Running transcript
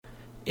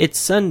It's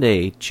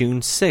Sunday, June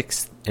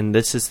 6th, and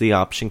this is the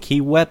OptionKey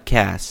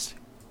webcast.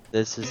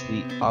 This is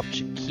the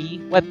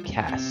OptionKey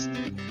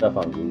webcast. Stuff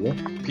on Google.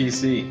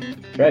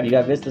 PC. Trev, you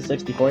got Vista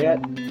 64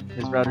 yet?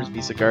 His router's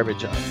piece of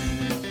garbage on.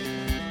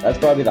 That's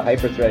probably the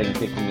hyper-threading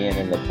kicking in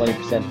and the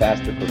 20%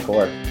 faster per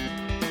core.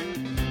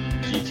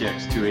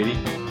 GTX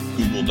 280.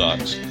 Google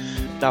Docs.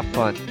 Not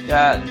fun.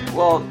 Yeah,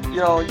 well,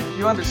 you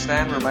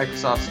understand where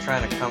Microsoft's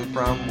trying to come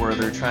from, where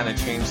they're trying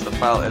to change the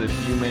file edit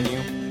view menu.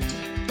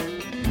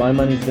 My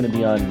money's going to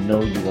be on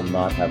no, you will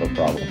not have a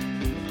problem.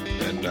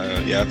 And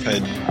I've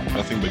had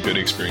nothing but good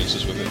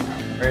experiences with it.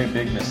 Very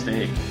big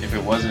mistake if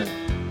it wasn't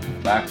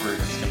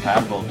backwards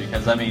compatible,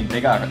 because,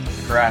 they got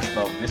crashed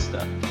about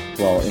Vista.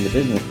 Well, in the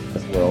business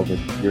world,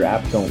 if your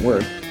apps don't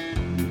work,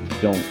 you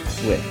don't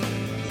switch.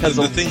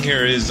 The thing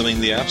here is, the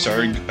apps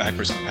are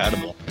backwards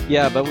compatible.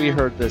 Yeah, but we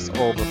heard this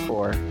all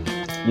before.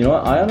 You know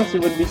what? I honestly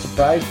wouldn't be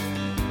surprised.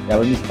 I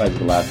wouldn't be surprised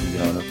if it lasted,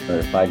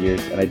 for 5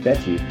 years. And I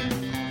bet you.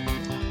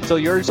 So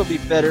yours will be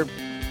better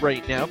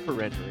right now for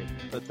rendering,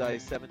 but the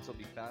i7s will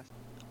be faster.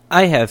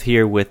 I have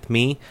here with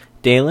me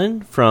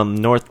Dalen from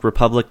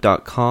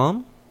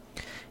NorthRepublic.com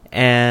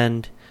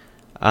and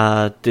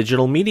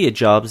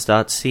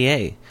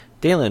digitalmediajobs.ca.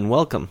 Dalen,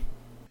 welcome.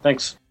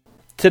 Thanks.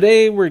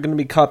 Today we're going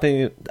to be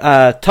talking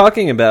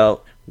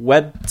about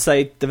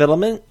website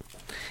development,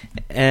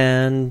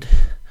 and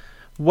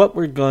what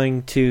we're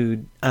going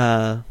to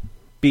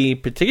be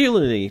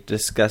particularly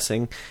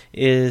discussing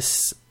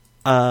is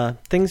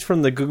things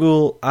from the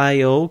Google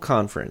I/O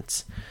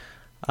conference,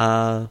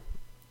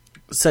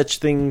 such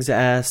things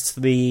as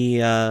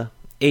the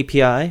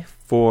API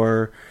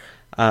for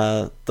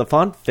the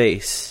font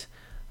face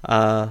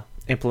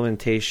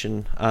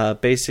implementation,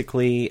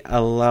 basically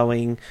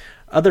allowing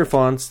other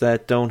fonts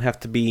that don't have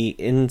to be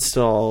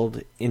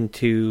installed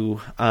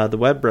into the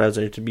web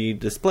browser to be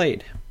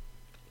displayed.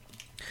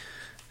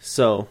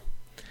 So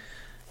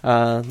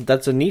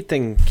that's a neat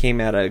thing came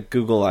out of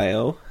Google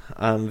I/O.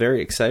 I'm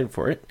very excited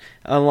for it,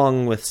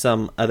 along with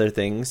some other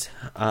things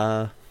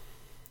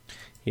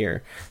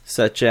here,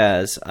 such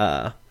as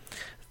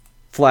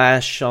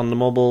Flash on the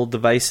mobile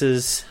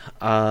devices,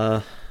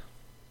 the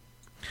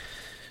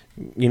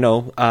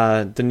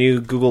new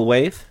Google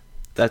Wave.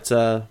 That's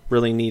a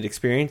really neat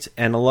experience,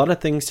 and a lot of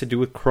things to do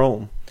with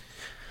Chrome.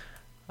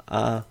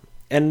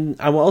 And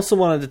I also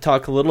wanted to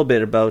talk a little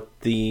bit about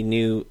the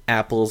new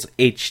Apple's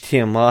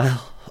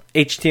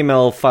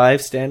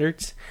HTML5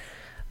 standards.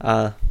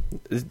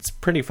 It's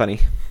pretty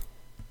funny.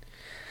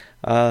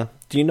 Do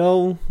you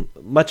know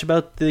much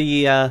about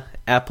the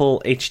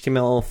Apple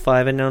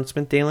HTML5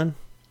 announcement, Dalen?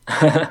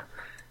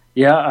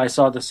 Yeah, I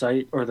saw the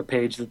site or the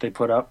page that they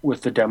put up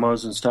with the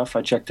demos and stuff.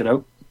 I checked it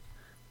out.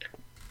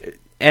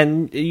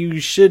 And you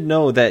should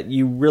know that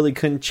you really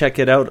couldn't check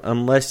it out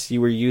unless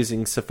you were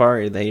using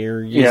Safari. They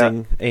are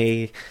using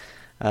a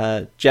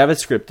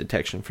JavaScript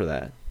detection for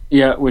that.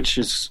 Yeah, which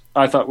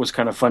I thought was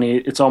kind of funny.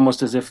 It's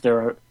almost as if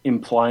they're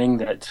implying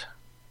that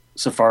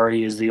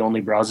Safari is the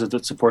only browser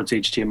that supports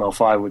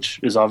HTML5, which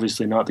is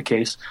obviously not the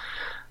case.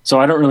 So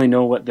I don't really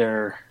know what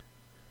their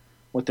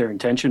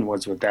intention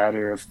was with that,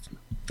 or if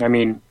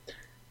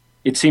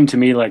it seemed to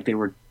me like they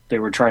were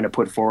trying to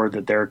put forward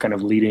that they're kind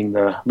of leading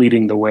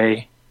the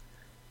way,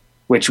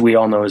 which we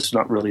all know is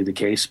not really the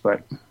case,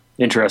 but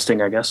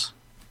interesting, I guess.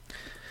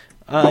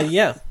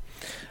 Yeah.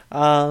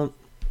 I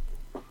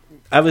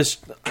was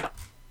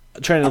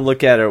trying to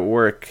look at it at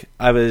work.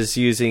 I was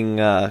using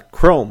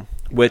Chrome,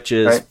 which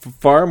is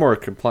far more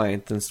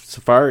compliant than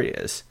Safari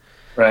is.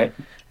 Right.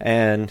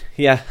 And,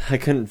 I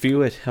couldn't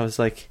view it. I was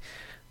like,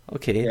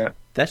 okay,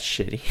 that's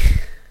shitty.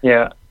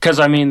 Yeah, because,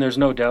 there's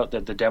no doubt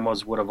that the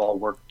demos would have all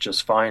worked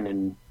just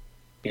fine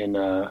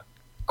in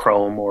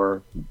Chrome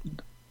or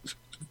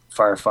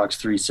Firefox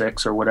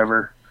 3.6 or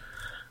whatever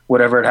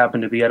it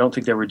happened to be. I don't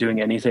think they were doing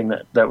anything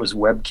that was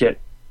WebKit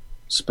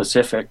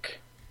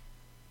specific.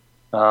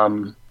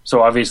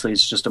 So obviously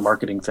it's just a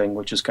marketing thing,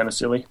 which is kind of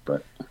silly.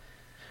 But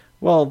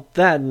well,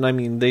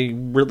 they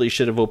really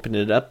should have opened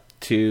it up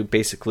to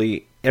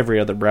basically every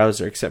other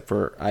browser except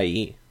for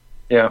IE.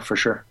 Yeah, for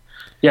sure.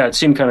 Yeah, it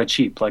seemed kind of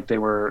cheap. Like they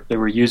were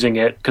using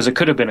it because it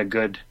could have been a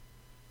good.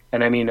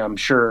 And I'm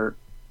sure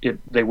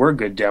they were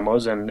good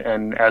demos,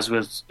 and as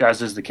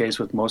is the case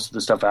with most of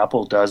the stuff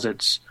Apple does,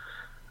 it's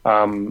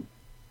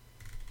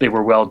they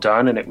were well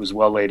done and it was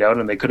well laid out,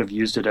 and they could have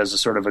used it as a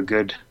sort of a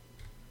good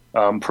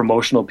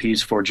promotional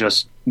piece for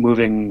just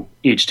moving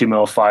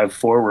HTML5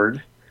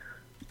 forward,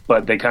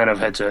 but they kind of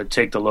had to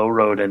take the low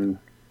road and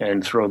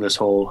throw this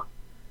whole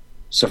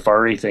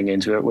Safari thing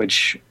into it,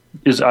 which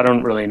is, I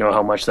don't really know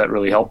how much that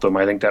really helped them.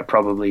 I think that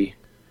probably,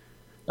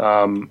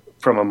 from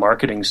a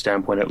marketing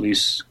standpoint at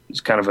least,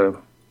 is kind of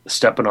a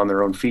stepping on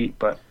their own feet.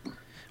 But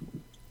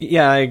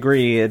yeah, I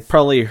agree. It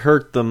probably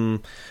hurt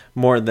them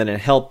more than it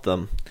helped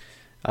them.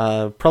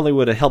 Probably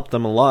would have helped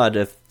them a lot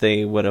if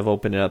they would have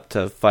opened it up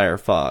to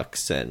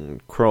Firefox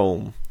and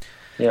Chrome.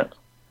 Yeah.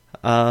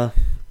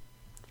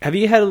 Have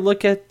you had a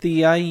look at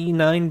the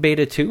IE9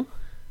 Beta 2?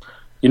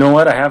 You know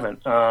what? I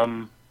haven't.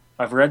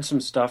 I've read some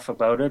stuff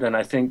about it, and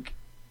I think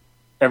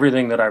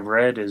everything that I've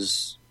read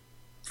is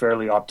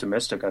fairly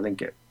optimistic. I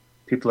think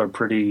people are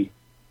pretty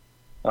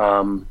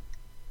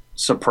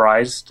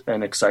surprised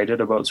and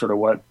excited about sort of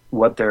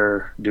what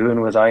they're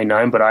doing with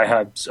IE9, but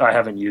I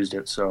haven't used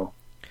it, so.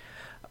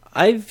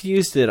 I've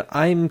used it.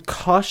 I'm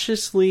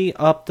cautiously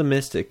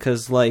optimistic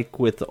because, like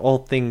with all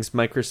things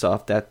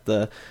Microsoft, at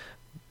the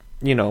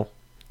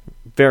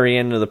very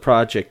end of the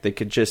project, they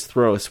could just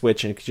throw a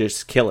switch and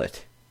just kill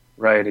it.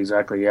 Right,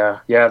 exactly. Yeah.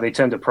 They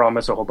tend to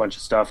promise a whole bunch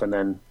of stuff and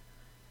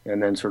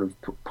then sort of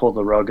pull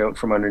the rug out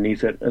from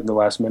underneath it in the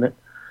last minute.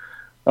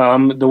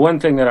 The one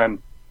thing that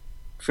I'm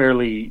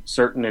fairly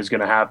certain is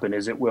going to happen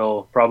is it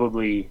will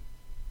probably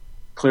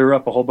clear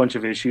up a whole bunch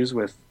of issues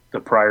with the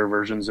prior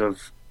versions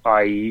of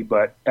IE,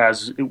 but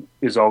as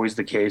is always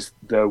the case,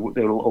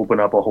 it'll open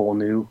up a whole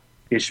new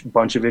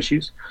bunch of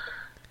issues.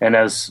 And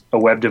as a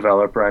web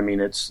developer, I mean,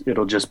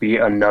 it'll just be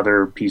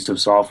another piece of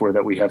software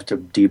that we have to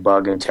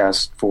debug and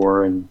test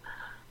for, and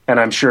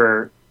I'm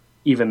sure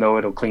even though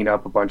it'll clean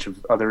up a bunch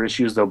of other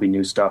issues, there'll be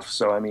new stuff.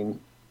 So I mean,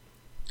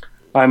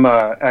 I'm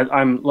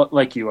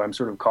like you. I'm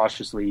sort of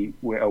cautiously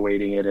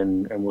awaiting it,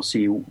 and we'll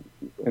see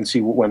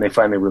when they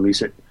finally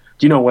release it.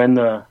 Do you know when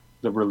the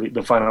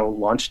final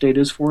launch date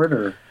is for it,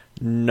 or?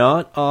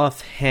 Not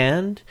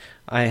offhand.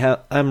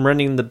 I'm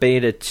running the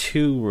beta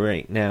 2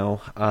 right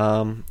now.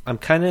 I'm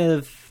kind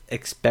of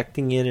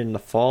expecting it in the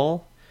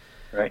fall.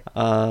 Right.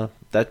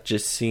 That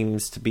just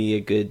seems to be a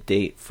good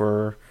date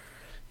for,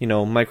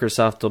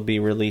 Microsoft will be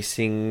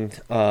releasing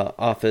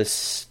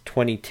Office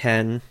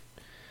 2010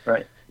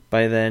 right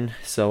by then.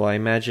 So I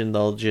imagine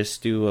they'll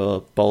just do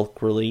a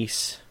bulk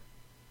release.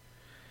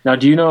 Now,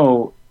 do you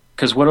know,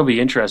 because what'll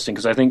be interesting,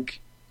 because I think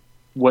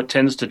what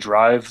tends to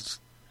drive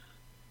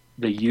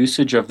the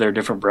usage of their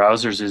different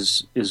browsers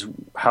is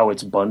how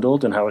it's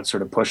bundled and how it's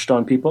sort of pushed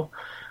on people.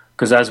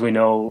 Because as we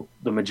know,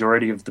 the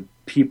majority of the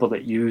people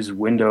that use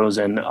Windows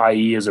and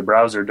IE as a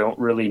browser don't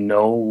really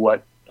know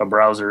what a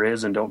browser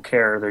is and don't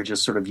care. They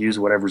just sort of use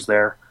whatever's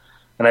there.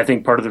 And I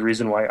think part of the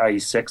reason why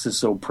IE6 is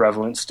so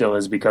prevalent still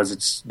is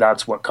because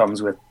that's what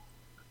comes with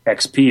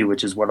XP,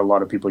 which is what a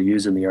lot of people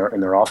use in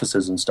their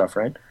offices and stuff,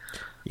 right?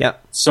 Yeah.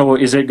 So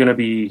is it going to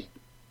be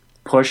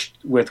pushed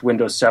with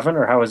Windows 7,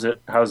 or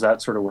how's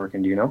that sort of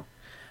working? Do you know?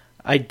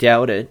 I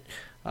doubt it.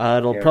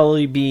 It'll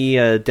probably be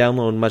a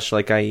download much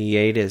like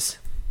IE8 is.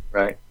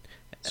 Right.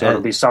 So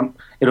it'll be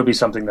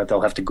something that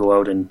they'll have to go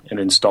out and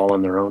install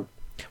on their own.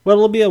 Well,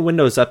 it'll be a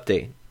Windows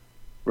update.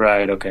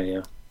 Right. Okay.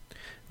 Yeah.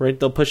 Right.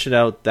 They'll push it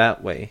out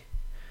that way.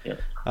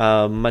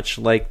 Yeah. Much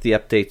like the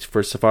updates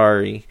for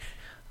Safari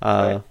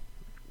Right.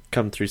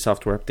 come through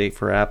software update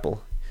for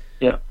Apple.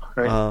 Yeah.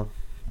 Right.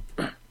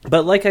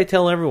 But like I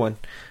tell everyone,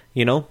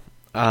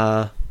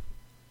 I'm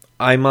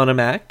on a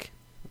Mac.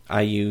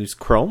 I use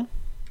Chrome,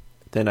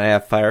 then I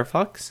have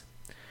Firefox,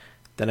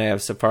 then I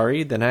have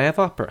Safari, then I have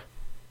Opera.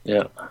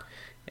 Yeah.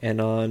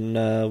 And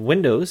on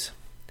Windows,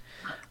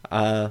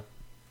 I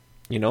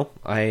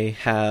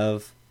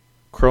have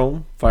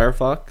Chrome,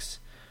 Firefox,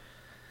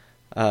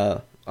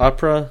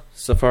 Opera,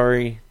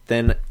 Safari,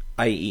 then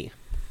IE.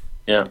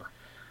 Yeah.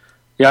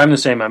 Yeah, I'm the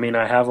same. I mean,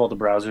 I have all the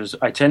browsers.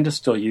 I tend to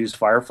still use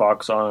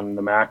Firefox on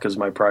the Mac as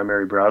my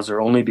primary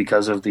browser, only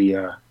because of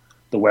the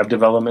web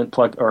development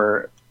plug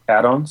or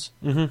add-ons.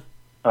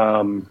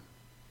 Mm-hmm.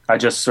 I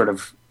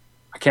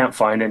can't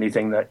find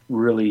anything that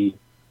really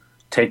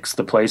takes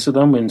the place of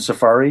them in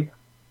Safari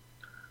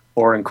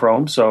or in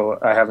Chrome, so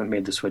I haven't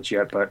made the switch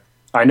yet. But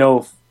I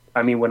know,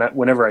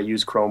 whenever I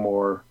use Chrome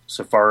or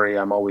Safari,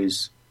 I'm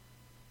always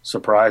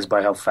surprised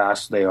by how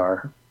fast they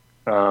are.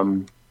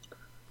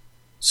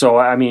 So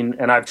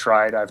and I've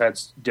had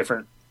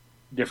different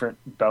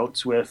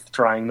bouts with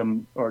trying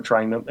them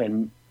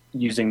and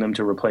using them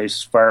to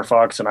replace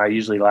Firefox, and I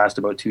usually last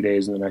about 2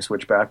 days and then I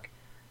switch back.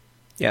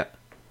 Yeah.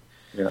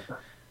 Yeah.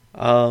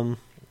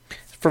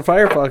 For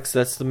Firefox,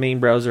 that's the main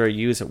browser I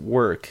use at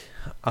work.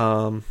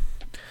 At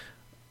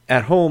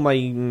home,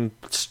 I'm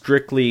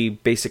strictly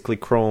basically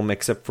Chrome,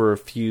 except for a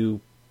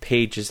few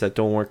pages that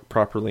don't work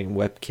properly in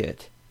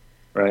WebKit.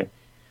 Right.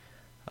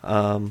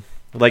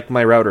 Like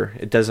my router,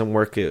 it doesn't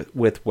work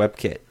with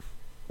WebKit.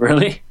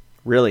 Really?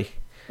 Really.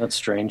 That's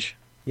strange.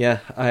 Yeah,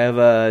 I have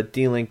a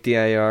D-Link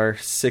DIR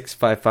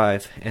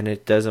 655, and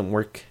it doesn't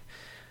work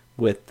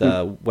with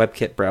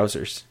WebKit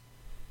browsers.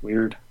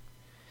 Weird.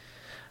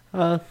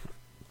 But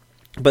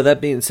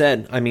that being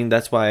said,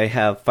 that's why I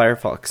have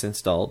Firefox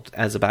installed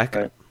as a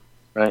backup.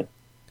 Right.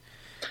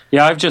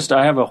 Yeah,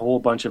 I have a whole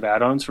bunch of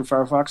add-ons for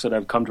Firefox that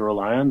I've come to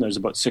rely on. There's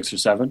about 6 or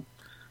 7,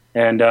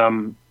 and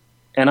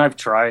I've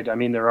tried.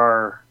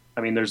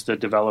 There's the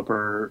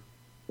developer.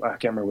 I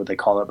can't remember what they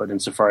call it, but in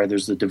Safari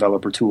there's the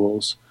developer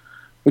tools,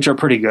 which are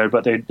pretty good,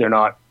 but they're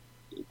not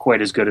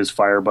quite as good as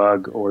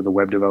Firebug or the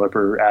web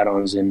developer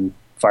add-ons in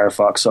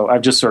Firefox. So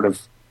I've just sort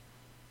of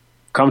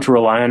come to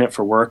rely on it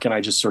for work, and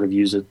I just sort of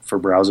use it for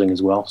browsing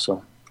as well.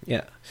 So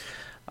yeah,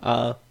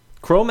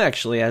 Chrome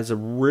actually has a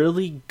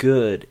really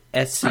good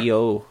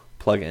SEO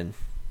plugin,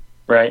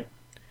 right?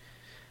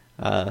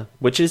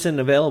 Which isn't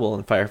available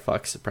in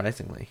Firefox,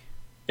 surprisingly.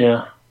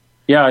 Yeah,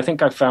 Yeah, I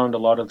think I found a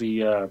lot of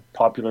the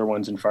popular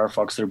ones in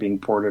Firefox that are being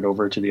ported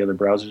over to the other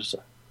browsers.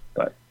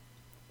 But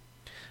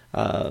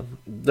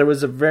there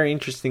was a very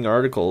interesting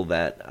article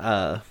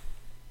that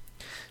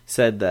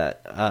said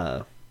that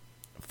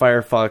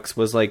Firefox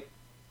was like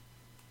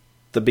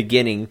the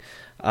beginning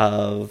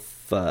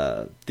of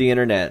the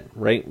internet,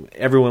 right?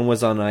 Everyone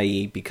was on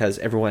IE because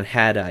everyone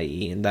had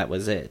IE, and that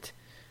was it.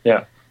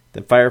 Yeah.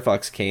 Then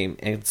Firefox came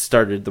and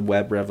started the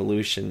web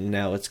revolution.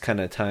 Now it's kind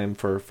of time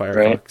for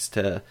Firefox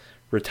to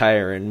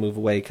retire and move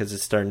away because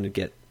it's starting to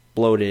get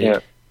bloated. Yeah.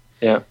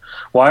 Yeah.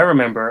 Well, I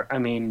remember,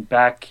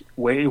 back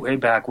way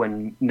back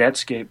when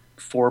Netscape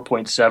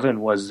 4.7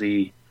 was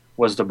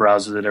the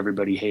browser that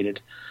everybody hated.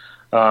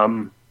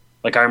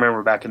 Like I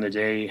remember back in the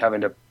day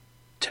having to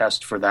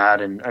test for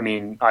that,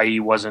 and IE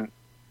wasn't.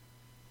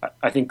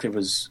 I think it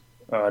was.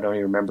 I don't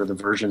even remember the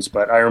versions,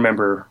 but I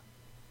remember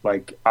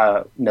like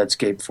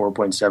Netscape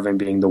 4.7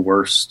 being the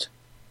worst,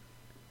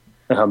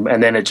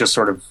 and then it just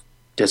sort of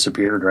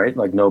disappeared. Right,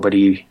 like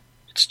it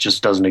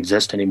just doesn't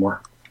exist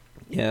anymore.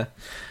 Yeah,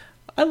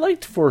 I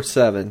liked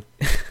 4.7.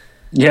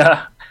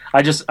 Yeah,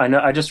 I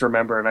just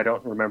remember, and I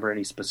don't remember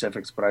any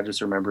specifics, but I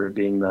just remember it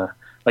being how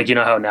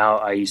now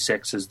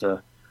IE6 is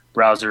the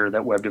browser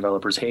that web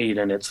developers hate,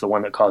 and it's the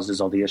one that causes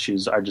all the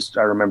issues. I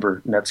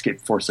remember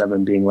Netscape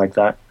 4.7 being like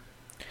that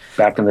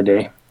back in the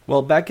day.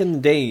 Well, back in the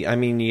day,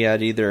 you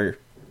had either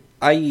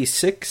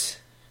IE6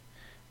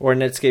 or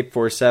Netscape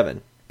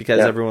 4.7 because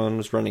everyone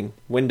was running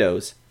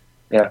Windows.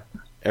 Yeah.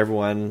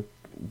 Everyone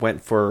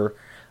went for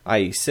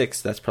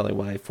IE6. That's probably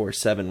why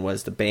 4.7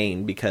 was the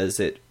bane, because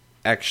it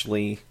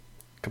actually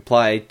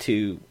complied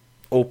to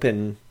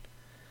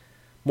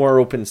more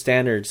open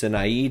standards than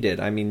IE did.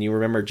 You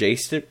remember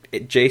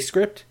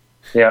JScript?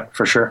 Yeah,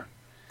 for sure.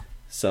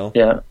 So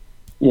yeah,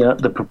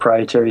 the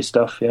proprietary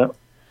stuff. Yeah,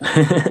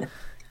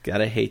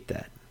 gotta hate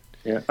that.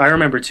 Yeah, I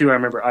remember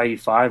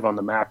IE5 on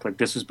the Mac. Like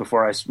this was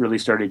before I really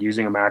started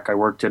using a Mac. I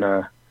worked in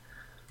a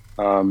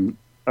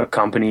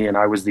company, and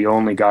I was the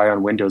only guy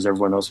on Windows.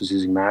 Everyone else was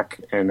using Mac,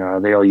 and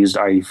they all used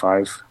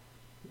IE5.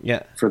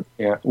 Yeah,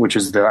 which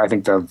is I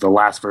think the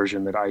last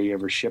version that IE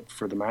ever shipped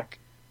for the Mac.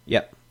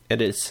 Yeah,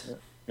 it is.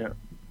 Yeah.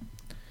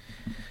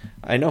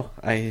 I know.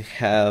 I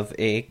have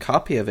a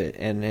copy of it,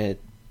 and it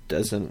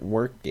doesn't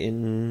work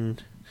in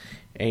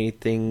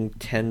anything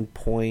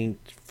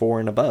 10.4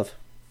 and above.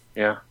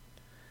 Yeah.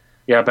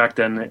 Yeah, back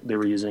then they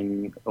were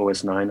using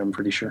OS 9, I'm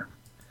pretty sure.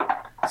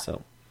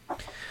 So,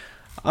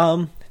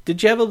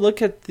 did you have a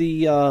look at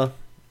the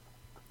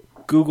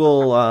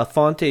Google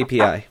Font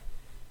API?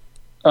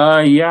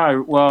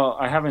 Yeah, well,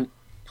 I haven't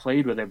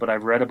played with it, but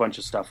I've read a bunch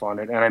of stuff on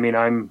it.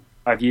 And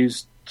I've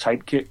used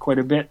Typekit quite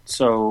a bit,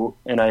 I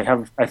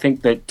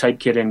think that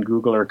Typekit and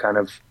Google are kind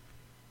of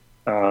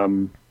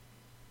aren't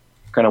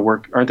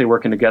they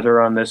working together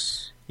on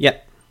this? Yeah,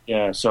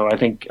 so I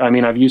think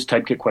I've used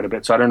Typekit quite a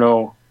bit, so I don't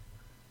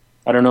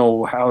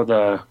know how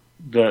the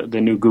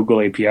new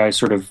Google API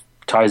sort of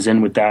ties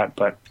in with that,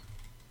 but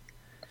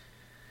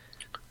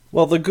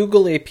well, the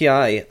Google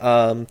API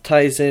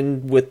ties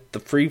in with the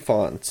free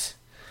fonts.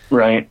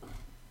 Right.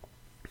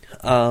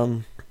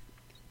 I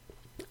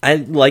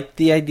like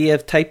the idea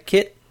of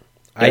Typekit.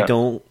 Yeah. I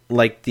don't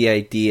like the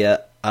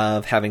idea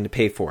of having to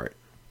pay for it.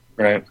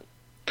 Right.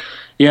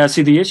 Yeah,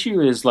 see, the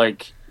issue is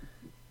like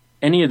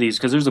any of these,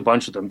 because there's a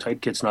bunch of them.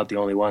 Typekit's not the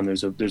only one.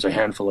 There's a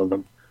handful of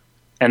them,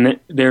 and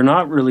they're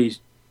not really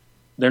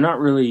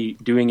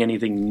doing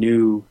anything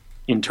new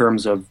in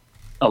terms of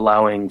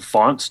allowing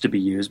fonts to be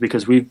used,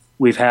 because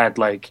we've had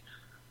like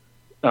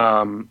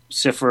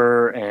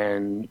Cipher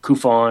and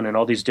Kufon and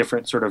all these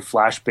different sort of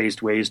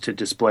Flash-based ways to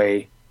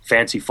display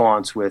fancy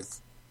fonts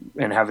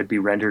and have it be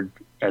rendered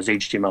as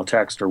HTML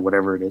text or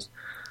whatever it is.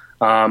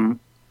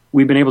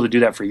 We've been able to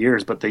do that for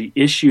years, but the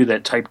issue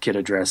that Typekit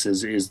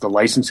addresses is the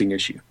licensing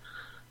issue,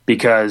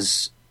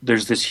 because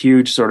there's this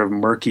huge sort of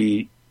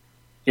murky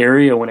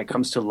area when it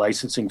comes to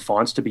licensing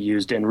fonts to be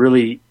used, and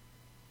really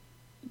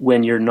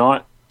when you're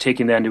not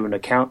taking that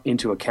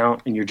into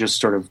account and you're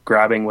just sort of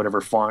grabbing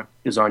whatever font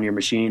is on your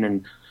machine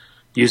and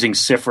using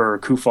Cipher or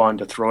Kufon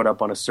to throw it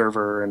up on a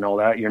server and all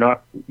that,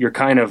 you're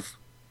kind of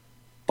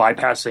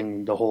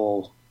bypassing the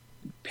whole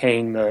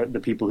paying the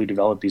people who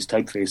develop these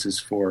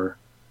typefaces for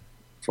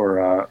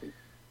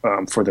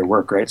their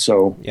work, right?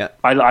 So yeah,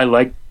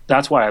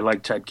 that's why I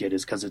like Typekit,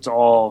 is because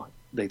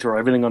they throw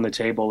everything on the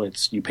table.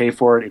 You pay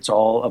for it. It's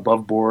all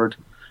above board,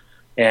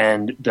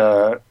 and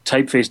the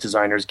typeface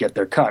designers get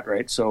their cut,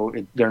 right? So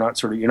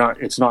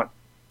it's not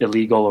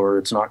illegal or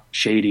it's not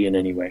shady in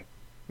any way.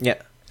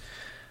 Yeah.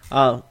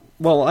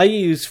 Well, I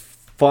use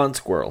Font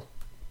Squirrel,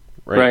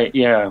 right? Right.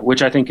 Yeah,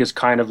 which I think is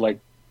kind of like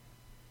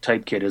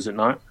Typekit, is it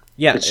not?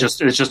 Yeah. It's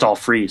just all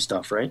free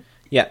stuff, right?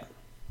 Yeah.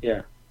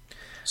 Yeah.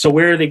 So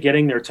where are they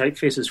getting their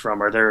typefaces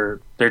from?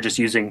 Are they're just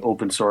using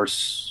open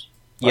source?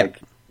 Yeah.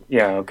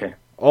 Okay.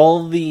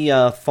 All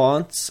the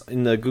fonts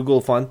in the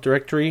Google font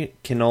directory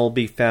can all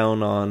be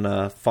found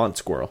on Font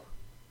Squirrel.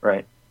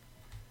 Right.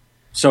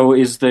 So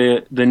is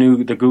the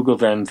Google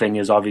then thing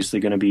is obviously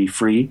going to be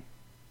free,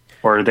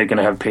 or are they going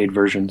to have paid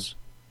versions?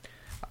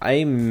 I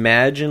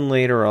imagine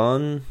later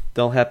on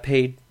they'll have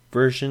paid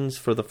versions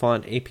for the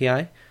font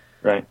API.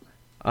 Right.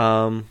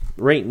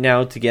 Right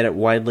now, to get it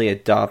widely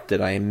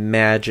adopted, I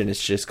imagine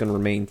it's just going to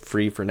remain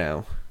free for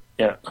now.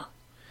 Yeah.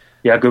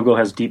 Yeah, Google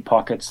has deep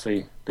pockets.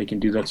 They can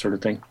do that sort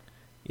of thing.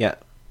 Yeah.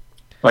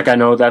 Like, I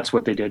know that's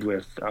what they did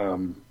with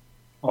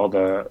all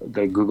the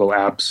Google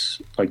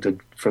apps, like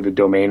for the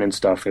domain and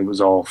stuff. It was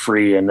all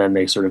free, and then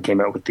they sort of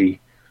came out with the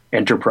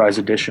Enterprise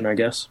Edition, I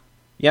guess.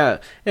 Yeah.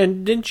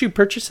 And didn't you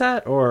purchase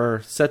that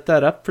or set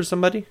that up for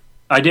somebody?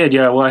 I did,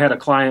 yeah. Well, I had a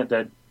client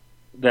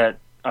that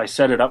I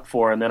set it up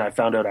for, and then I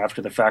found out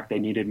after the fact they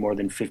needed more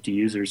than 50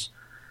 users.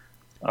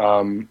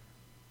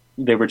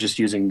 They were just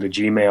using the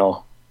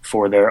Gmail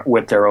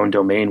with their own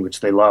domain, which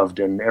they loved,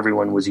 and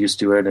everyone was used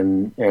to it,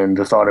 and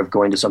the thought of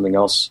going to something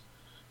else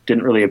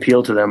didn't really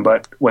appeal to them.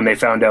 But when they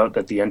found out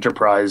that the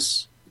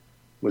Enterprise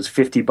was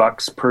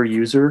 $50 per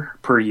user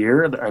per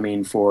year, I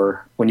mean,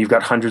 for when you've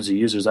got hundreds of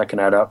users, that can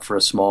add up for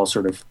a small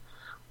sort of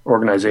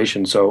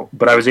organization. So,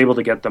 but I was able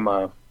to get them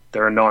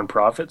they're a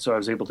non-profit, so I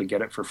was able to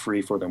get it for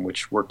free for them,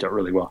 which worked out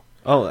really well.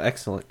 Oh,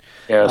 excellent!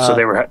 Yeah, so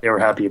they were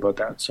happy about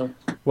that. So,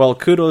 well,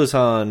 kudos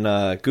on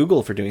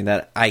Google for doing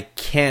that. I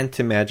can't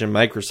imagine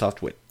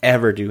Microsoft would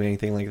ever do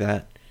anything like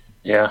that.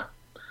 Yeah.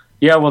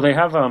 Well, they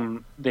have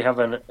an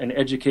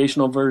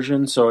educational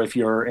version. So if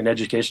you're an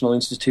educational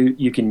institute,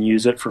 you can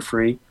use it for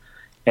free,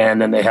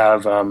 and then they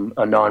have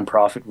a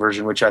non-profit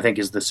version, which I think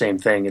is the same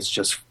thing. It's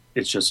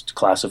just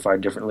classified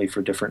differently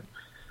for different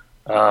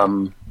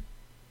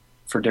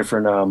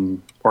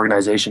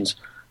organizations.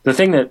 The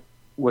thing that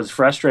was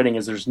frustrating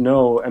is it's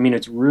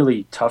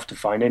really tough to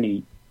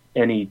find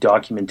any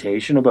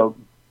documentation about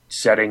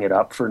setting it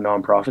up for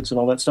nonprofits and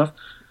all that stuff.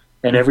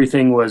 And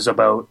everything was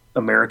about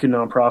American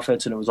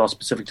nonprofits, and it was all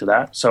specific to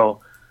that.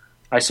 So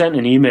I sent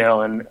an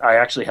email, and I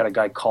actually had a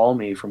guy call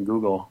me from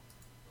Google,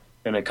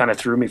 and it kind of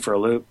threw me for a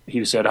loop.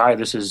 He said, "Hi,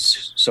 this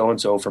is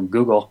so-and-so from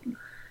Google."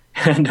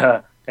 And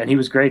he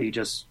was great.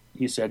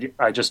 He said,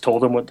 I just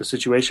told him what the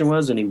situation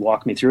was, and he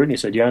walked me through it, and he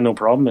said, "Yeah, no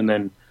problem." And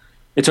then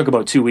it took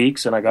about 2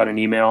 weeks, and I got an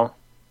email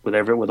with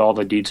all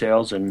the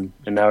details, and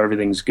now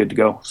everything's good to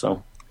go.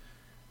 So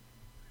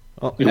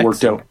it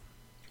worked out.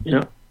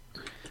 Yeah.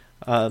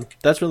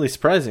 That's really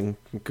surprising.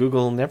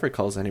 Google never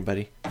calls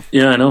anybody.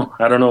 Yeah, I know.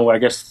 I don't know. I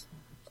guess.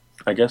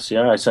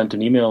 Yeah. I sent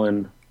an email,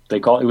 and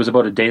they called. It was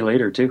about a day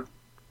later too.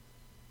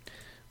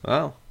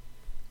 Wow.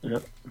 Yeah.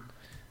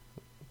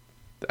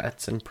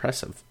 That's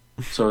impressive.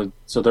 So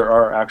there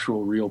are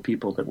actual real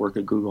people that work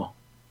at Google.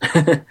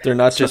 They're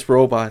not just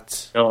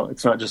robots. No,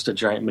 it's not just a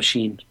giant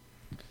machine.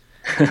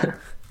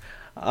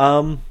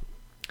 Well,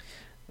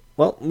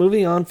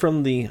 moving on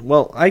from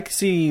I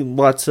see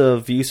lots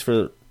of use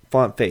for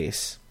font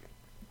face.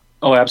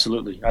 Oh,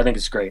 absolutely. I think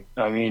it's great.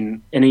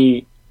 I'm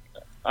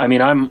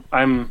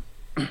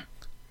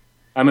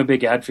a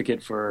big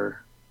advocate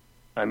for,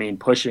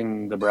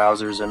 pushing the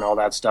browsers and all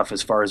that stuff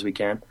as far as we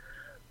can.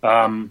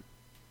 And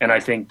I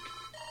think,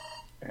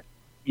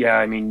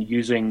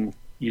 using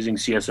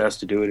CSS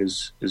to do it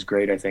is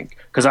great, I think.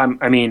 Because I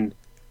don't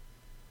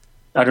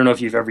know if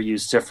you've ever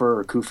used Cipher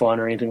or Kufon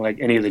or anything like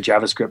any of the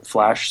JavaScript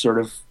Flash sort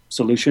of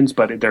solutions,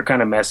 but they're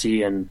kind of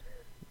messy, and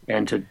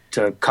to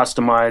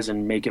customize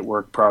and make it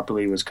work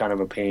properly was kind of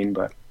a pain.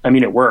 But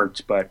it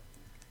worked. But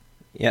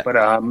yeah.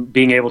 But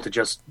being able to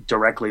just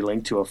directly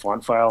link to a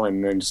font file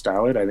and then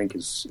style it, I think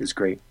is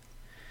great.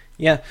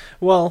 Yeah.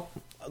 Well,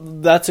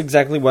 that's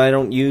exactly why I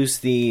don't use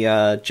the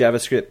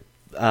JavaScript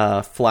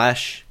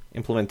Flash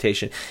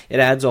implementation. It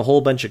adds a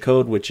whole bunch of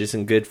code which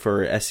isn't good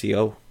for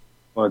SEO.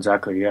 Well,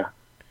 exactly. Yeah.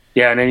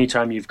 Yeah, and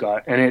anytime you've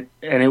got it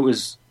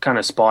was kind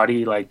of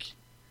spotty,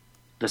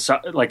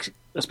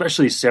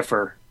 especially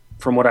Cipher.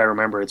 From what I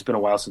remember, it's been a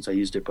while since I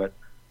used it, but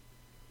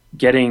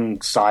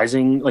getting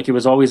sizing, it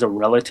was always a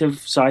relative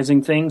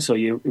sizing thing, so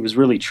it was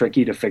really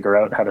tricky to figure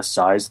out how to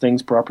size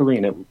things properly,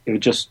 and it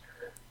just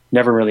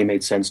never really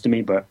made sense to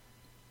me. But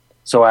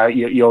so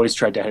you always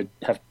tried to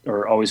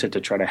always had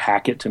to try to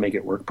hack it to make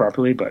it work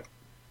properly, but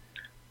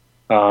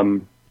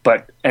and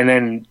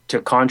then to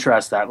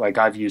contrast that,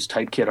 I've used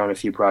Typekit on a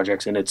few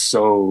projects, and it's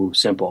so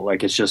simple.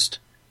 It's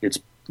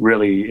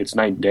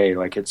night and day.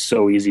 It's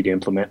so easy to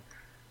implement.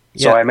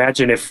 So yeah. I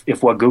imagine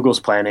if what Google's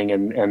planning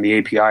and the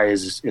API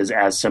is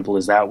as simple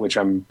as that, which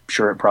I'm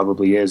sure it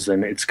probably is,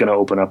 then it's going to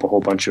open up a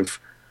whole bunch or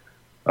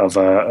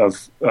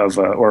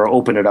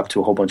open it up to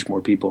a whole bunch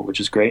more people, which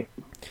is great.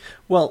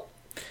 Well,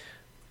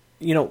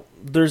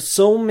 there's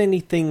so many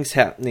things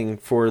happening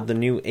for the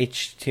new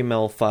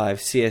HTML5,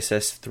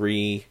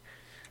 CSS3,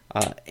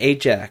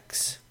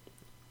 Ajax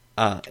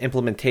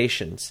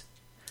implementations.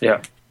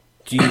 Yeah.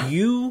 Do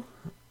you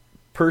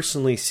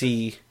personally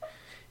see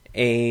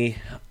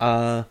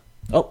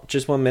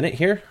just 1 minute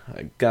here.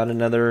 I got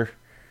another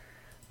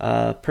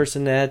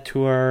person to add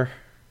to our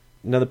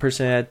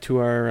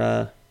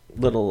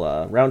little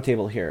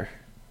roundtable here.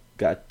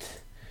 Got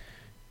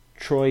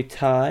Troy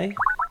Tai,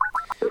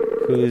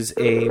 who's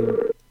a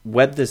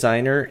web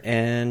designer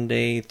and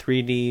a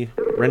 3D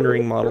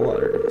rendering model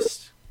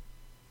artist.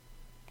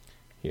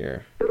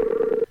 Here,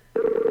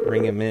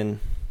 bring him in.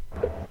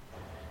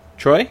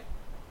 Troy,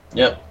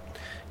 Yep.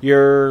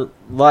 you're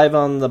live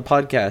on the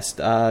podcast.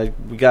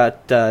 We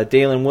got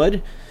Dalen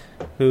Wood,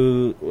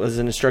 who was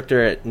an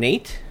instructor at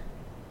Nate.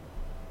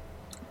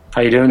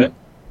 How you doing?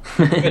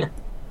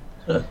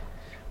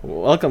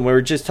 Welcome. We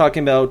were just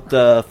talking about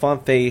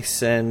font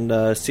face and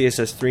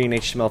CSS3 and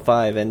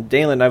HTML5. And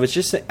Dalen, I was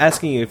just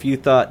asking you if you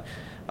thought,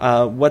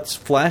 what's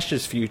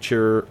Flash's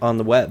future on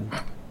the web?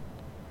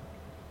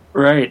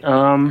 Right.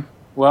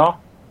 Well,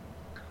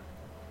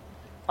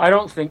 I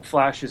don't think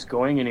Flash is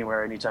going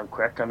anywhere anytime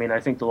quick. I mean,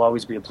 I think there'll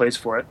always be a place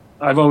for it.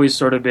 I've always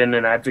sort of been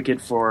an advocate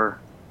for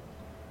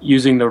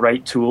using the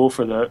right tool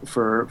for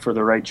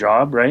the right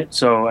job, right?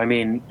 So, I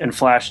mean, and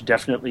Flash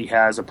definitely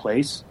has a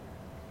place.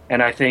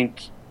 And I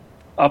think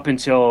up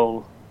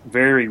until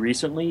very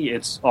recently,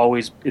 it's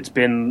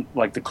been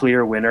like the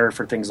clear winner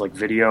for things like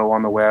video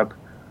on the web,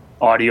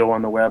 audio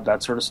on the web,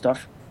 that sort of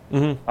stuff.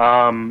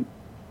 Mm-hmm.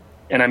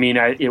 And I mean,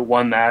 it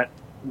won that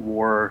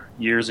war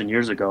years and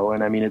years ago,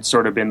 and I mean, it's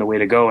sort of been the way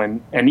to go.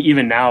 And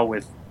even now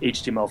with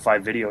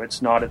HTML5 video, it's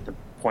not at the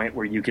point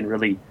where you can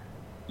really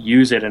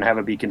use it and have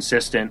it be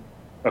consistent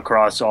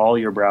across all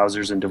your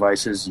browsers and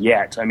devices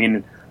yet. I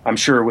mean, I'm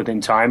sure within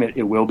time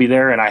it will be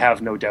there, and I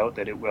have no doubt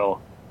that it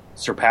will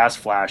surpass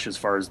Flash as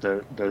far as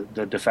the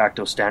de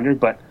facto standard,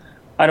 but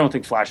I don't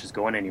think Flash is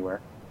going anywhere.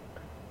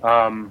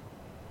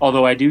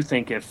 Although I do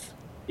think if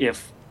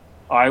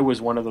I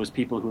was one of those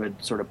people who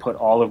had sort of put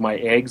all of my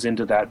eggs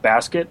into that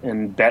basket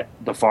and bet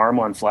the farm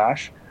on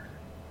Flash,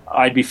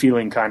 I'd be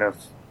feeling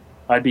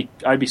I'd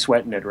be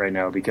sweating it right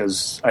now,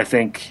 because I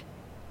think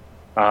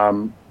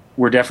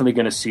we're definitely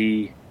going to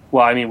see,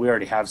 well, I mean, we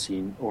already have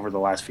seen over the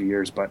last few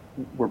years, but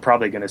we're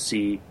probably going to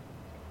see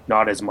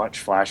not as much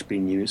Flash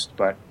being used,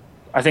 but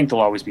I think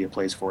there'll always be a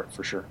place for it,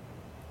 for sure.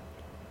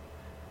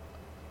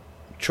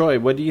 Troy,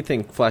 what do you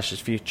think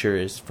Flash's future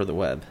is for the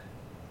web?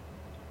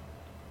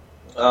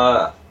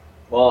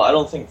 Well, I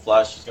don't think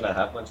Flash is going to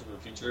have much of a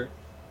future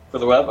for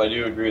the web. I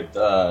do agree with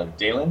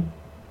Dalen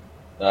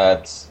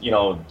that,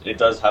 it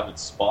does have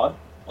its spot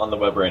on the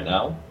web right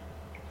now.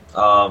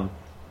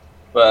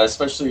 But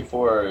especially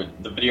for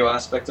the video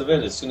aspect of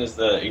it, as soon as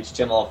the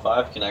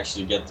HTML5 can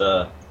actually get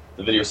the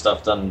video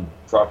stuff done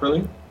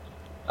properly,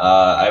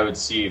 I would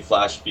see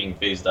Flash being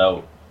phased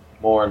out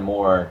more and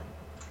more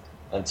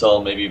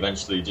until maybe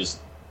eventually just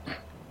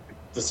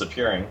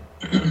disappearing.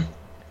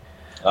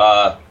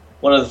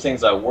 One of the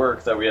things at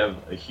work that we have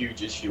a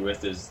huge issue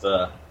with is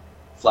the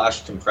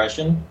Flash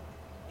compression,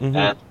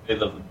 and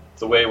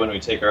the way when we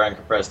take our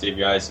uncompressed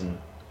APIs and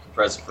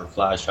compress it for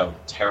Flash, how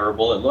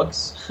terrible it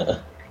looks.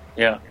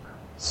 Yeah.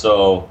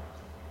 So,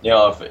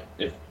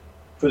 if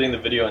putting the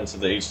video into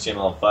the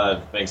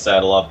HTML5 makes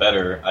that a lot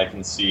better, I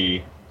can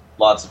see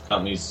lots of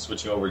companies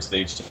switching over to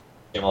the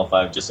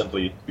HTML5 just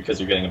simply because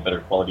you're getting a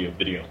better quality of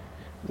video.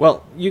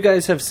 Well, you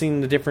guys have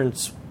seen the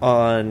difference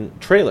on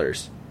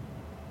trailers.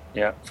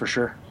 Yeah, for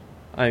sure.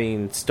 I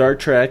mean, Star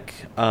Trek,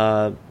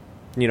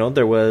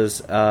 there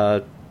was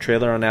a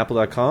trailer on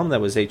Apple.com that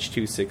was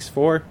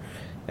H.264,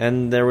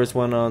 and there was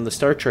one on the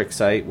Star Trek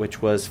site,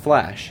 which was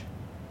Flash.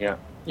 Yeah,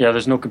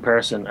 there's no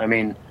comparison. I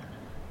mean,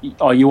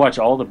 you watch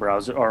all the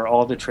browser or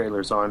all the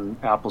trailers on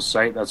Apple's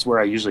site. That's where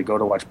I usually go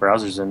to watch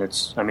browsers,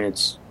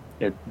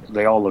 and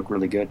they all look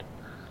really good.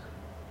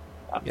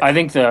 Yeah. I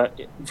think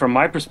from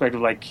my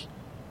perspective, like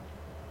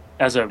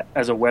as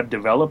a web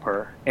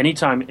developer,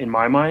 anytime in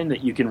my mind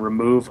that you can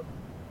remove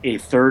a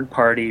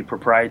third-party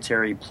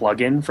proprietary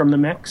plugin from the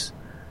mix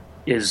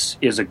is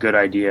a good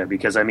idea,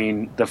 because I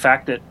mean, the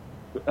fact that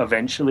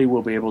eventually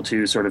we'll be able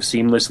to sort of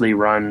seamlessly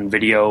run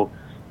video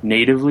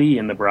natively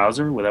in the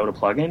browser without a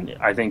plugin,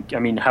 I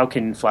mean, how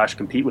can Flash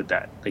compete with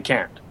that? They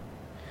can't,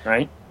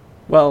 right?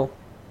 Well,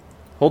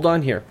 hold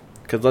on here,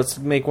 because let's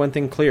make one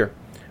thing clear.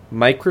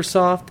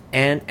 Microsoft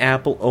and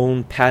Apple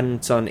own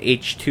patents on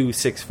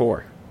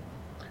H.264.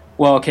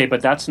 Well, okay,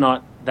 but that's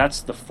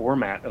the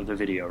format of the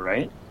video,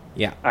 right?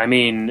 Yeah. I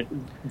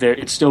mean,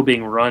 it's still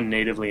being run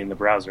natively in the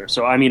browser.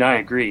 So, I mean, I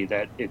agree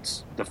that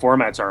the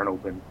formats aren't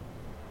open.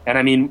 And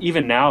I mean,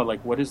 even now, like,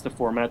 what is the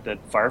format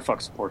that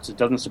Firefox supports? It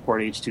doesn't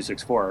support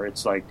H.264.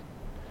 It's like,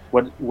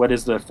 what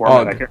is the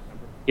format? OGG. I can't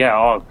remember. Yeah,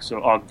 OGG.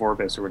 So OGG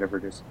Vorbis or whatever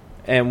it is.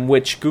 And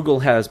which Google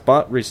has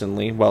bought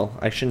recently. Well,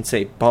 I shouldn't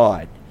say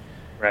bought.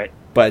 Right.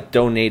 But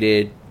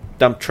donated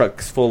dump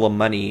trucks full of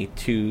money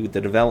to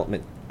the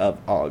development of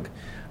OGG.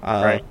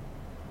 Right.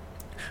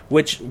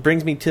 Which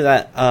brings me to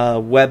that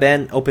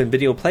WebN Open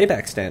Video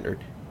Playback standard.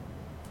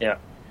 Yeah.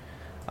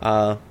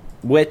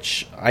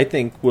 Which I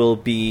think will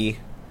be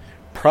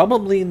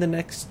probably in the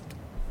next...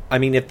 I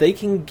mean, if they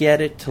can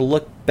get it to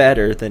look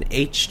better than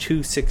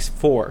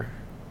H.264...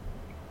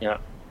 Yeah.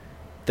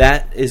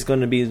 That is going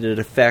to be the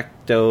de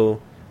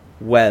facto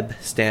web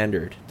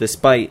standard,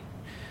 despite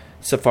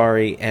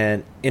Safari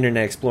and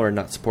Internet Explorer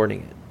not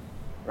supporting it.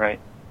 Right.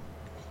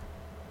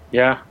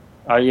 Yeah.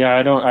 I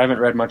haven't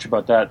read much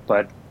about that,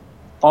 but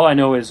all I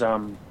know is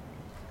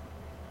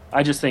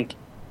I just think,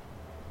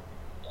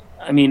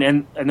 I mean,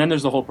 and then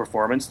there's the whole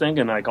performance thing,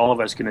 and like all of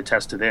us can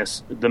attest to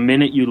this. The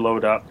minute you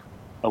load up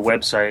a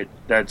website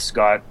that's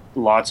got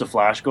lots of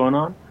Flash going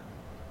on,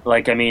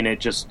 Like, I mean, it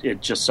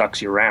just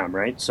sucks your RAM,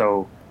 right?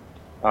 So,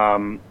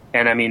 and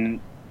I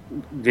mean,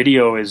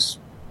 video is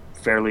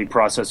fairly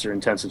processor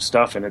intensive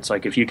stuff, and it's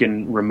like if you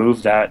can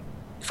remove that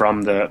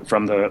from the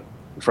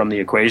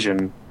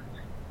equation,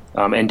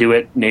 and do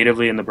it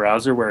natively in the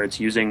browser where it's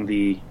using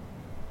the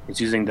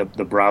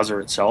browser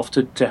itself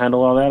to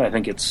handle all that, I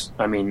think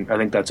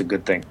that's a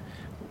good thing.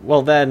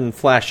 Well, that and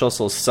Flash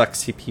also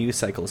sucks CPU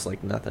cycles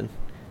like nothing.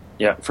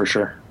 Yeah, for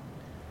sure.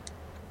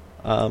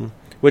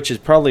 Which is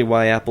probably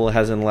why Apple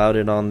hasn't allowed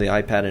it on the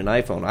iPad and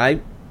iPhone. I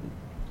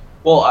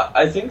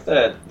think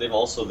that they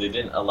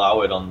didn't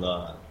allow it on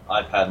the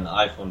iPad and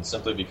iPhone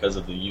simply because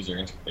of the user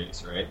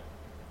interface, right?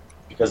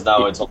 Because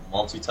now it's all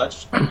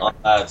multi-touch. On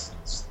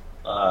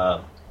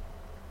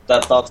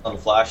that thoughts on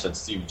Flash that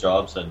Steve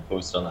Jobs had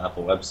posted on the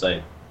Apple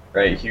website,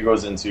 right? He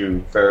goes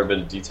into a fair bit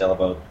of detail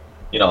about,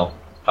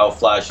 how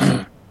Flash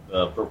is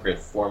the appropriate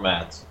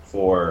format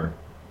for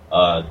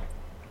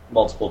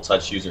multiple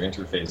touch user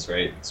interface,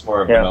 right? It's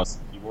more of a mouse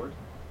and keyboard,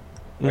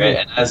 right?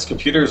 And as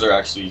computers are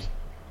actually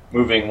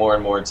moving more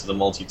and more to the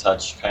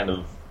multi-touch kind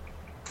of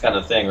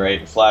thing,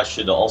 right? Flash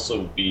should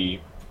also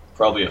be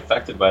probably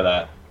affected by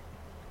that,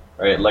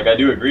 right? Like, I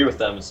do agree with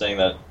them saying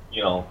that,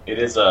 it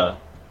is a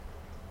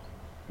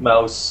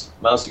mouse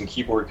and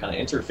keyboard kind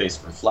of interface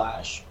for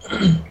Flash,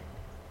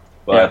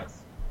 but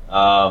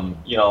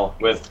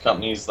with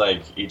companies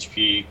like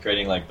HP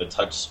creating like the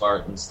Touch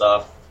Smart and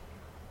stuff,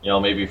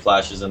 maybe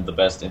Flash isn't the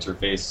best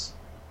interface,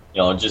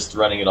 just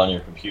running it on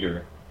your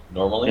computer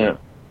normally. Yeah.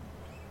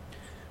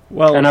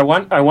 Well, and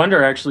I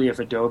wonder actually if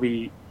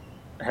Adobe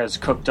has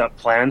cooked up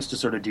plans to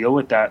sort of deal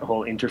with that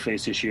whole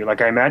interface issue.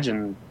 Like, I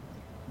imagine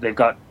they've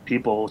got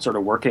people sort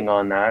of working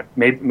on that.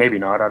 Maybe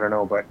not. I don't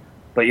know,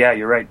 but yeah,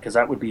 you're right, because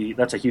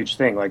that's a huge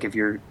thing. Like, if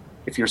your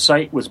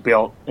site was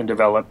built and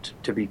developed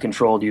to be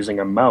controlled using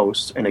a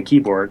mouse and a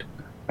keyboard,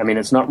 I mean,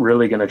 it's not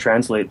really going to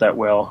translate that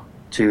well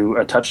to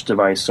a touch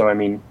device. So, I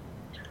mean,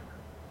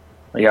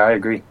 yeah, I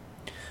agree.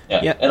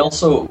 Yeah. And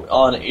also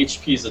on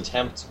HP's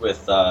attempt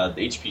with the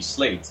HP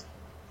Slate,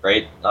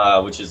 right,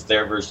 which is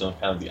their version of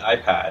kind of the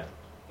iPad,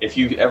 if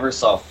you ever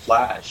saw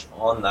Flash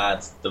on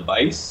that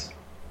device,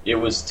 it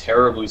was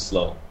terribly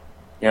slow.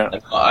 Yeah.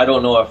 And I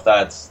don't know if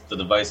that's the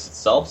device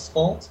itself's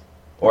fault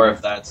or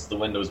if that's the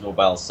Windows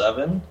Mobile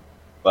 7,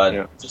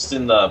 but just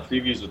in the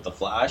previews with the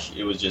Flash,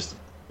 it was just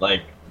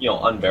like,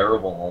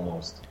 unbearable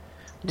almost.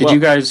 Did you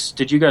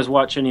guys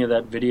watch any of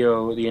that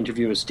video, the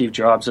interview with Steve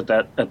Jobs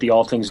at the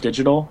All Things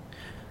Digital?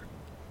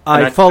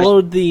 I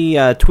followed the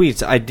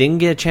tweets. I didn't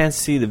get a chance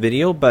to see the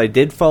video, but I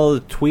did follow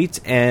the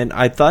tweets, and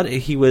I thought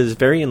he was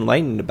very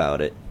enlightened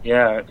about it.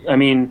 Yeah, I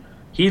mean,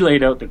 he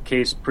laid out the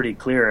case pretty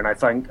clear, and I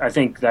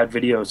think that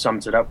video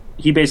sums it up.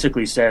 He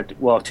basically said,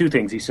 well, two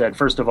things. He said,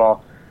 first of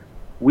all,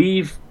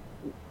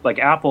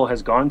 Apple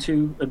has gone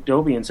to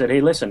Adobe and said,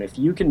 hey, listen, if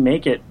you can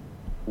make it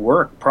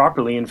work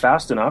properly and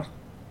fast enough,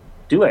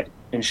 do it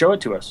and show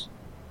it to us,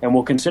 and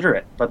we'll consider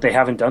it. But they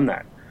haven't done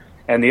that.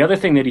 And the other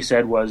thing that he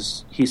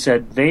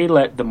said they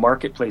let the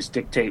marketplace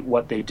dictate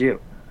what they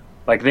do.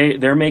 Like,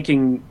 they're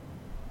making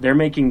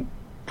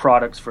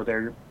products for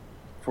their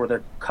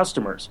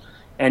customers.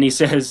 And he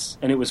says,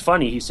 and it was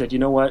funny, he said, you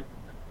know what?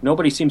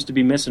 Nobody seems to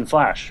be missing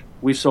Flash.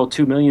 We've sold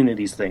 2 million of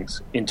these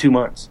things in 2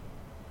 months.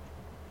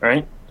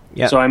 Right?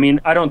 Yeah. So, and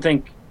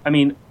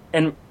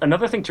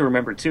another thing to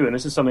remember too, and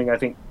this is something I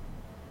think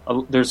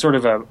there's sort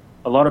of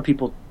a lot of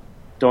people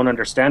don't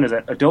understand, is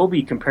that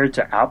Adobe compared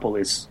to Apple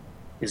is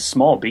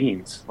small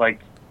beans.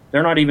 Like,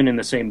 they're not even in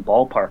the same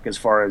ballpark as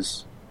far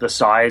as the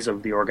size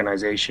of the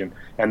organization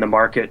and the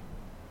market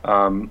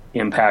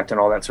impact and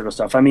all that sort of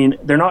stuff. I mean,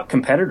 they're not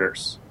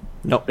competitors.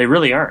 No, they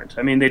really aren't.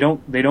 I mean, they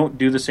don't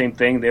do the same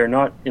thing. They're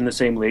not in the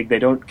same league. They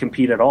don't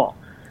compete at all.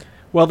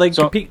 Well, they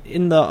compete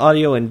in the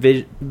audio and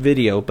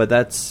video, but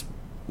that's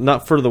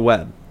not for the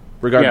web,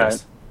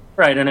 regardless. Yeah,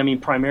 right. And I mean,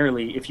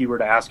 primarily, if you were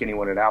to ask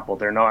anyone at Apple,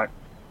 they're not.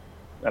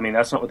 I mean,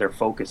 that's not what their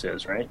focus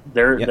is, right?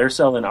 They're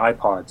selling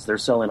iPods, they're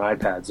selling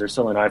iPads, they're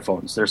selling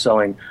iPhones, they're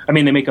selling. I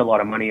mean, they make a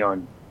lot of money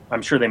on.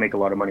 I'm sure they make a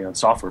lot of money on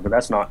software, but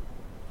that's not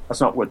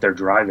what their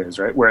drive is,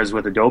 right? Whereas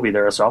with Adobe,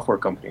 they're a software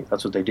company.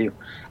 That's what they do.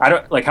 I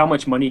don't like. How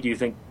much money do you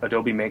think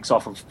Adobe makes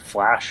off of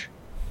Flash?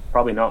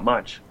 Probably not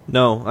much.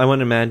 No, I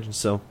wouldn't imagine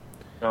so.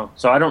 No,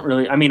 so I don't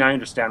really. I mean, I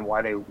understand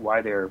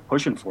why they're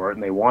pushing for it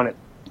and they want it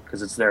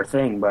because it's their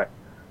thing, but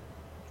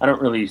I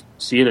don't really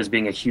see it as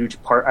being a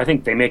huge part. I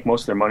think they make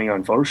most of their money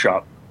on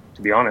Photoshop,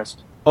 to be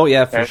honest. Oh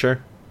yeah, for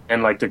sure.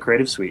 And like the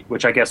Creative Suite,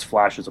 which I guess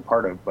Flash is a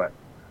part of, but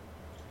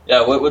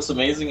yeah. What's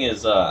amazing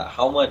is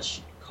how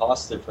much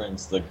cost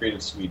difference the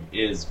Creative Suite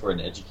is for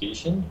an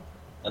educational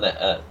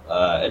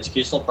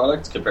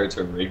product compared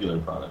to a regular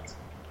product.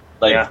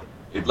 Like,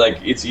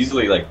 it's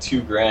easily like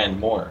 $2,000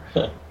 more.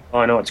 Oh,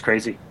 I know, it's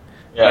crazy.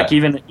 Yeah. Like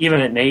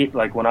even at Nate,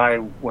 like when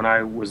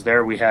I was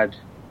there, we had,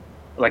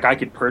 like, I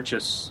could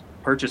purchase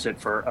it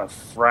for a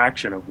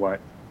fraction of what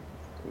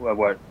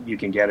you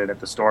can get it at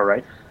the store,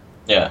 right?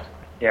 Yeah.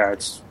 Yeah,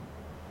 it's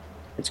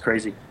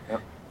crazy. Yeah.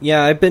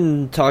 Yeah, I've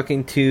been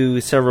talking to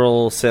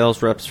several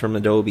sales reps from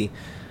Adobe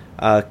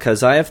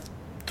because I have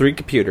 3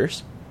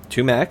 computers.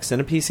 2 Macs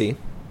and a PC,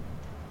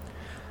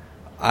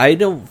 I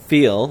don't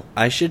feel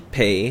I should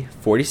pay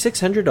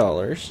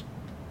 $4,600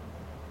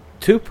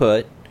 to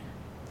put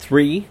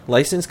 3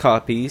 licensed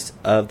copies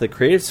of the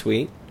Creative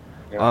Suite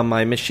on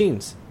my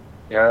machines.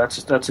 Yeah,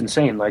 that's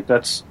insane. Like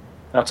that's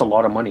a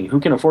lot of money. Who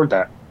can afford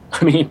that?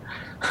 I mean,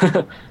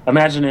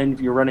 imagine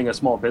if you're running a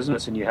small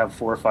business and you have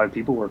 4 or 5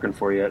 people working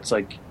for you. It's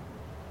like,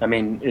 I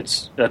mean,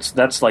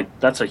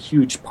 that's a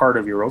huge part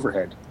of your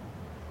overhead.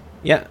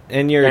 Yeah,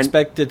 and you're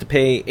expected to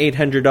pay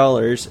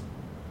 $800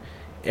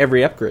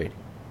 every upgrade.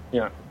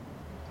 Yeah,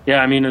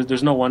 I mean,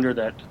 there's no wonder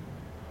that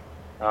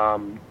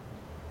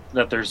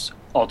that there's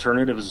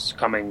alternatives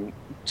coming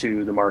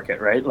to the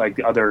market, right? Like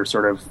other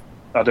sort of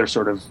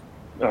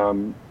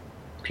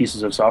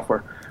pieces of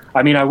software.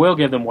 I mean, I will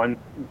give them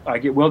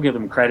will give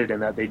them credit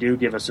in that they do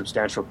give a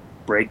substantial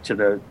break to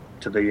the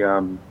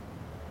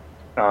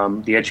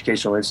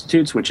educational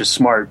institutes, which is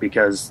smart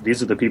because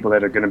these are the people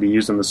that are going to be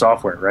using the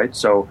software, right?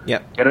 So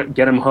get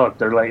them hooked.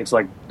 They're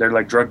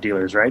like drug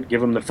dealers, right?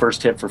 Give them the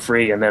first hit for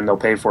free, and then they'll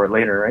pay for it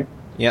later, right?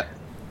 Yeah.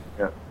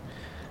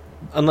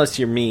 Unless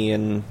you're me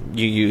and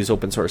you use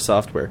open source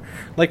software,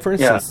 like for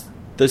instance,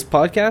 this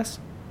podcast,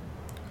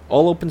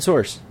 all open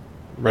source,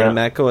 running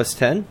Mac OS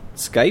 10,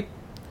 Skype.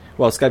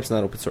 Well, Skype's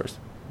not open source,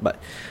 but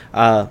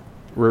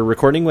we're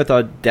recording with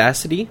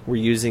Audacity.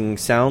 We're using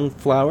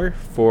Soundflower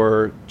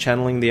for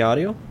channeling the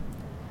audio.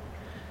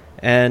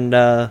 And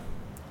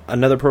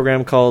another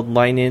program called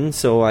Line In,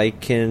 so I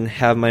can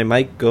have my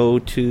mic go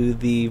to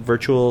the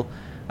virtual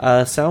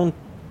sound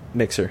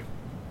mixer.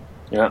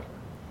 Yeah.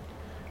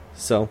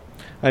 So,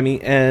 I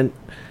mean, and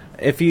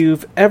if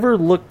you've ever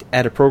looked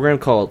at a program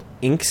called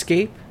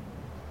Inkscape,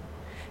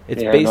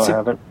 it's basic. No, I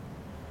haven't.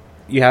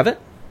 You haven't?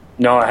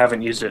 No, I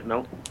haven't used it.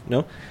 No.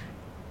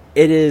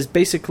 It is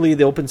basically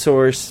the open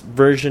source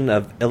version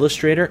of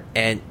Illustrator,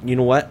 and you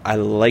know what? I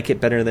like it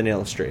better than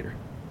Illustrator.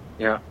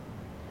 Yeah.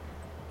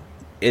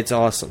 It's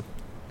awesome.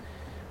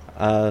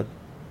 The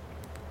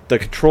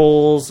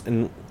controls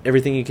and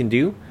everything you can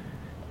do,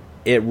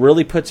 it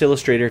really puts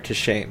Illustrator to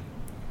shame.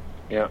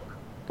 Yeah.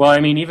 Well, I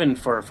mean, even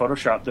for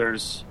Photoshop,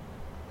 there's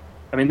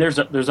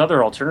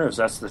other alternatives.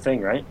 That's the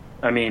thing, right?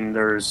 I mean,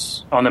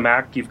 there's on the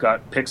Mac you've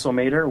got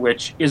Pixelmator,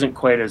 which isn't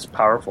quite as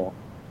powerful,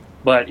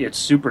 but it's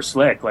super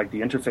slick. Like the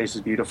interface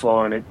is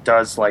beautiful, and it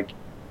does like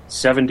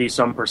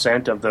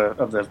 70% of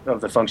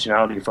the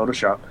functionality of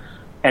Photoshop,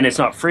 and it's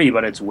not free,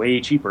 but it's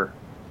way cheaper,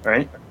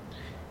 right?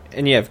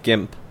 And you have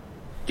GIMP.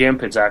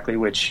 GIMP, exactly,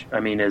 which I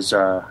mean is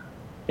I've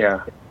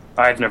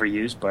never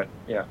used, but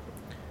yeah.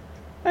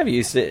 I've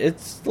used it.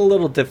 It's a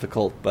little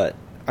difficult, but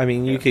I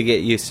mean, you could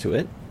get used to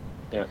it.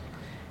 Yeah.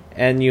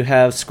 And you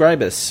have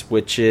Scribus,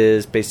 which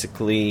is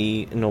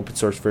basically an open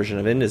source version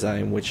of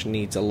InDesign, which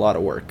needs a lot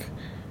of work.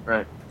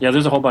 Right. Yeah,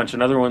 there's a whole bunch.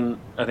 Another one,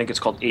 I think it's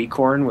called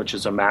Acorn, which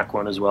is a Mac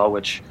one as well,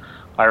 which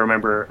I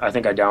remember, I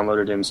think I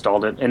downloaded and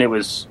installed it, and it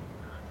was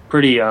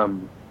pretty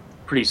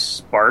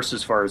sparse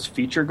as far as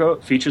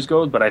features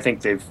go, but I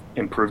think they've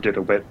improved it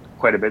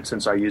quite a bit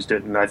since I used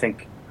it, and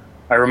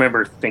I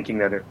remember thinking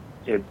that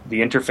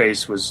the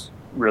interface was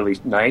really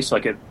nice,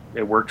 like it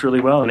worked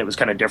really well, and it was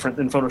kind of different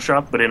than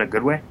Photoshop, but in a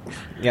good way.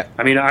 Yeah.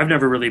 I mean, I've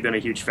never really been a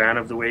huge fan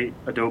of the way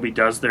Adobe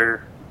does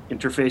their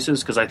interfaces,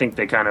 because I think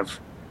they kind of,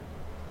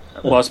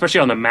 well, especially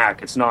on the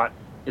Mac, it's not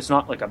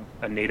like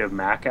a native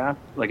Mac app.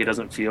 Like, it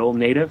doesn't feel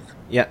native.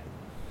 Yeah.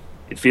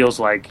 It feels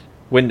like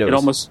Windows. It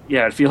almost,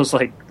 it feels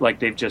like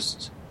they've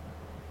just,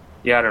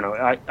 I don't know.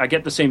 I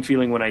get the same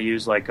feeling when I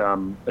use like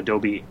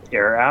Adobe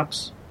Air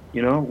apps,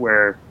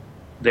 where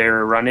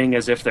they're running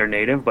as if they're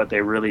native, but they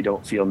really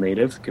don't feel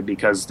native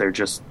because the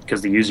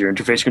user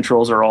interface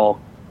controls are all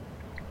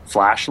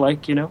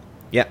Flash-like, Yeah.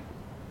 Yeah,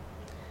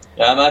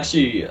 I'm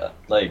actually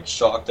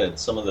shocked at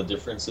some of the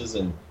differences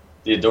in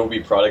the Adobe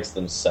products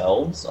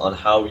themselves on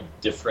how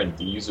different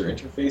the user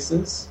interface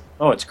is.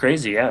 Oh, it's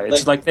crazy! Yeah,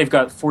 it's like they've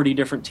got 40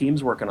 different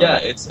teams working on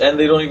it. Yeah, and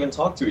they don't even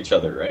talk to each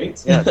other,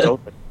 right? Yeah,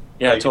 totally.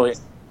 Yeah, totally.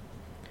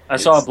 I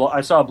saw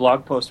a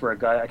blog post where a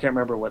guy, I can't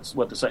remember what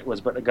the site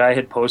was, but a guy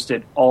had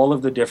posted all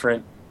of the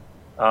different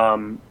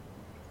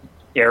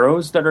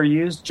arrows that are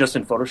used just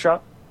in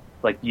Photoshop,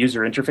 like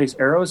user interface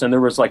arrows, and there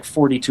was like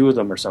 42 of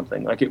them or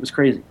something. Like, it was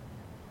crazy.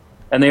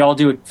 And they all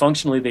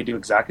functionally, they do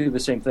exactly the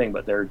same thing,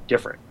 but they're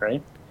different,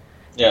 right?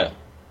 Yeah.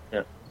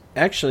 Yeah.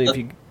 Actually, if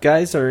you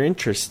guys are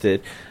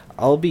interested,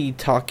 I'll be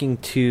talking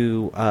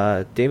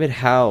to David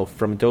Howe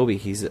from Adobe.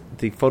 He's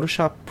the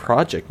Photoshop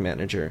project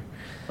manager.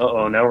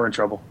 Uh-oh, now we're in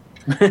trouble.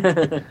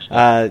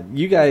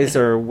 You guys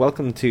are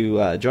welcome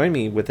to join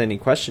me with any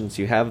questions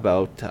you have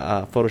about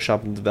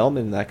Photoshop and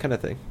development and that kind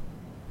of thing.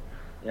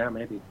 Yeah,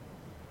 maybe.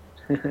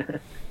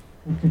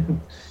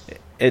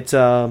 It's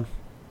going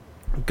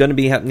to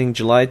be happening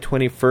July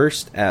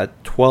 21st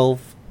at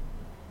 12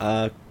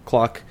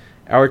 o'clock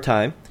our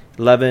time,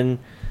 11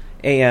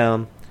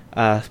 a.m.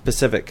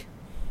 Pacific.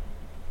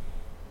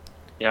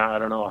 Yeah, I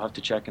don't know. I'll have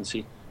to check and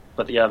see.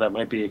 But yeah, that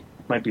might be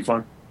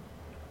fun.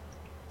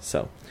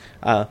 So,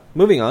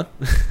 moving on.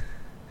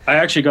 I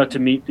actually got to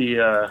meet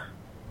the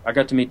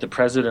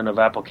president of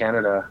Apple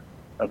Canada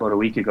about a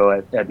week ago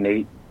at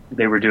NATE,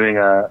 they were doing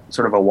a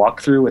sort of a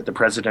walkthrough with the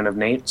president of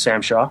Nate,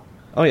 Sam Shaw.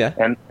 Oh yeah.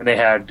 And they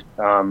had,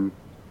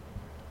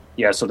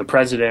 so the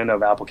president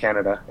of Apple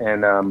Canada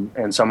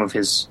and some of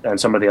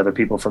the other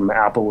people from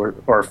Apple were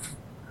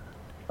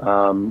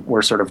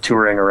sort of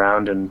touring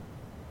around, and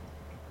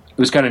it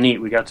was kind of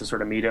neat. We got to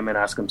sort of meet him and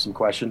ask him some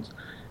questions.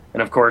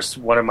 And of course,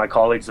 one of my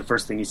colleagues, the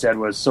first thing he said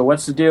was, "So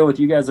what's the deal with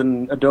you guys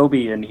and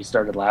Adobe?" And he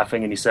started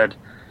laughing, and he said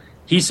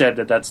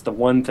that that's the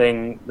one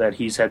thing that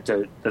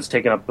that's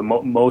taken up the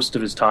most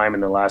of his time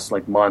in the last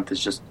month,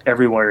 is just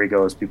everywhere he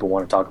goes, people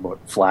want to talk about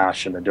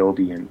Flash and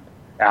Adobe and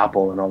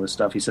Apple and all this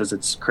stuff. He says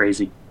it's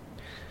crazy.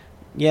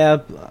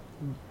 Yeah,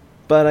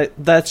 but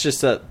that's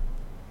just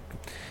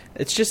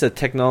it's just a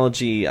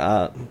technology.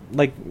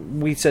 Like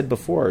we said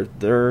before,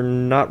 they're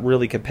not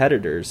really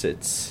competitors.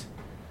 It's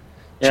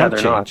chump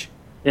change. Not.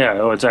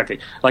 Yeah, exactly.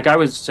 Like I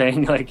was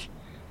saying,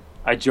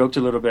 I joked a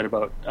little bit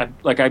about,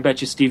 I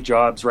bet you Steve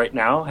Jobs right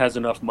now has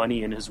enough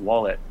money in his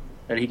wallet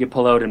that he could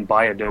pull out and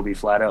buy Adobe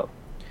flat out.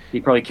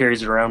 He probably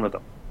carries it around with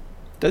him.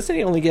 Doesn't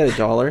he only get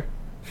 $1?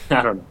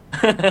 I don't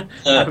know. Yeah,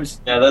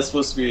 that's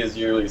supposed to be his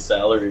yearly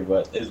salary,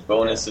 but his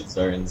bonuses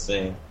are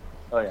insane.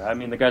 Oh yeah, I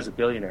mean the guy's a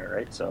billionaire,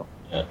 right? So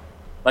yeah,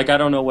 I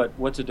don't know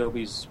what's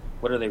Adobe's,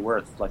 what are they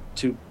worth? Like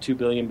 $2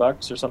 billion or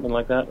something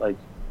like that.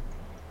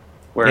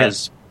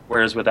 Whereas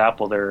with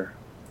Apple they're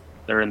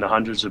in the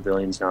hundreds of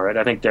billions now, right?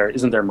 I think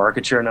isn't their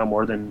market share now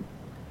more than,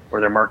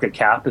 or their market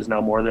cap is now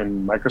more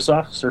than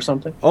Microsoft's or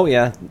something. Oh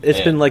yeah,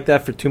 it's been like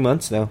that for 2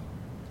 months now.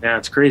 Yeah,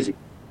 it's crazy.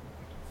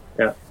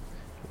 Yeah.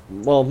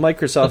 Well,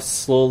 Microsoft's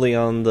slowly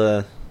on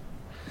the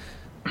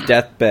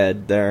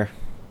deathbed there.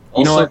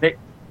 You know what?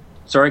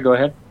 Sorry, go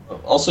ahead.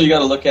 Also, you got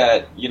to look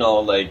at,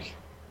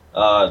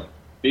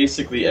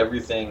 basically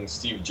everything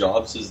Steve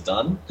Jobs has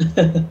done,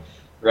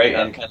 right?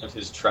 Yeah. And kind of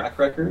his track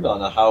record on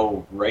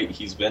how right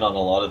he's been on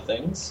a lot of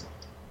things.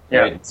 Yeah.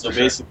 Right? So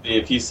basically,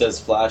 if he says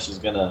Flash is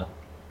gonna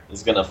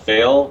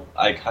fail,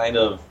 I kind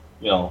of,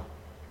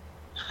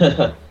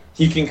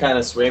 he can kind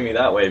of sway me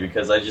that way,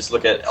 because I just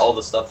look at all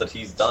the stuff that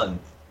he's done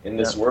in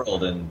this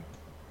world, and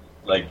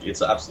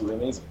it's absolutely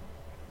amazing.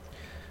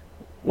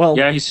 Well,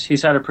 yeah,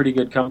 he's had a pretty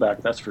good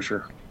comeback, that's for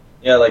sure.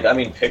 Yeah,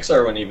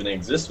 Pixar wouldn't even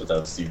exist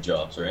without Steve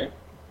Jobs, right?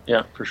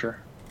 Yeah, for sure.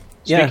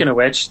 Speaking of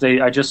which,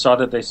 I just saw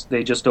that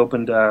they just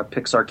opened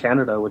Pixar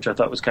Canada, which I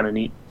thought was kind of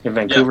neat, in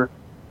Vancouver.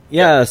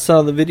 Yeah, I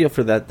saw the video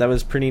for that. That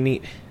was pretty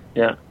neat.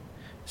 Yeah.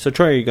 So,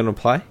 Troy, are you going to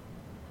apply?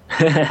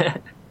 Yeah,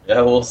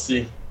 we'll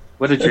see.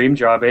 What a dream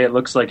job, eh? It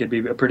looks like it'd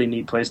be a pretty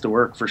neat place to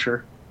work, for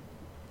sure.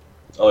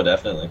 Oh,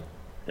 definitely.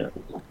 Yeah.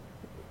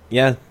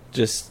 Yeah,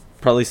 just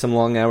probably some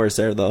long hours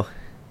there, though.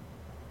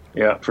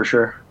 Yeah, for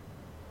sure.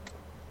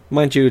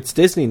 Mind you, it's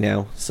Disney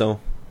now, so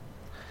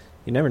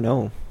you never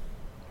know.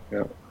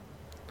 Yeah.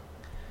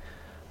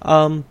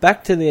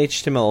 Back to the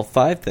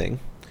HTML5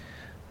 thing.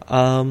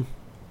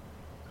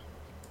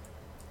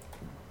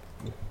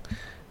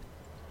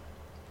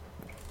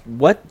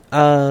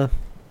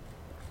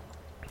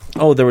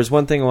 There was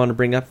one thing I want to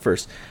bring up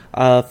first.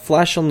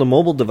 Flash on the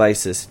mobile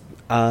devices.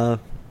 I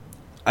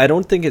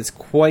don't think it's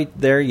quite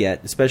there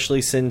yet,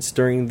 especially since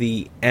during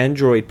the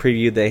Android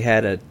preview they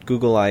had at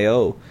Google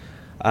I/O,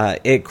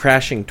 it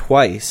crashing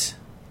twice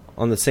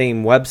on the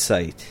same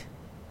website.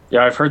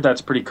 Yeah, I've heard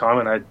that's pretty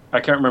common. I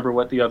can't remember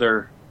what the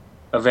other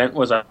event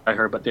was I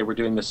heard, but they were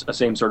doing the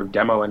same sort of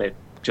demo, and it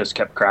just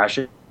kept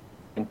crashing.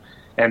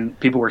 And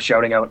people were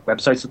shouting out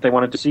websites that they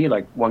wanted to see.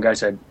 Like one guy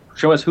said,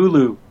 "Show us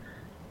Hulu,"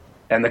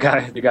 and the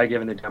guy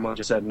giving the demo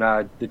just said,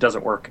 "Nah, it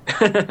doesn't work."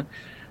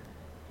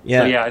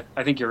 Yeah. So yeah,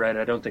 I think you're right.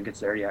 I don't think it's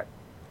there yet.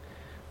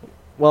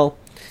 Well,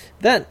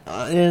 that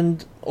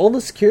and all the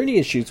security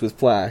issues with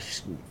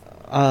Flash,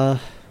 it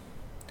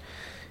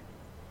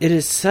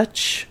is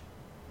such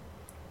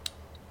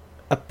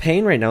a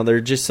pain right now. There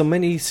are just so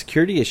many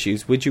security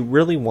issues. Would you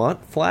really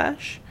want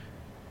Flash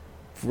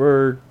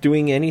for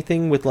doing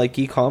anything with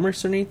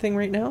e-commerce or anything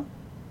right now?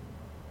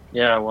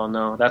 Yeah, well,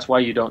 no. That's why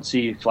you don't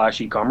see Flash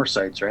e-commerce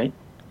sites, right?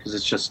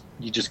 Because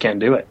you just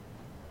can't do it.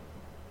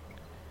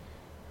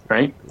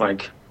 Right? I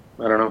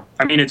don't know.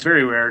 I mean, it's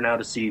very rare now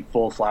to see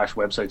full Flash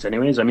websites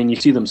anyways. I mean, you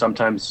see them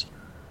sometimes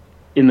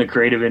in the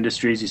creative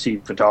industries. You see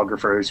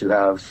photographers who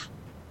have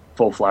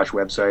full Flash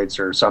websites,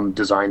 or some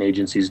design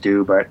agencies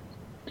do, but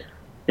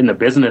in the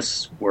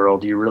business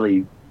world,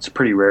 it's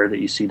pretty rare that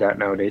you see that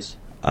nowadays.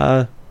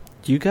 Do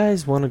you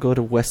guys want to go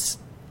to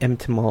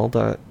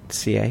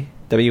wemtmall.ca?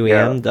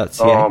 WEM.ca?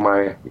 Oh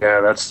my, yeah,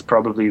 that's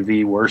probably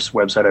the worst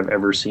website I've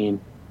ever seen.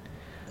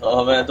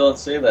 Oh man, don't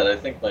say that. I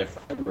think my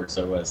friend works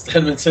at West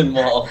Edmonton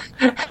Mall.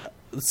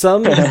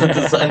 Some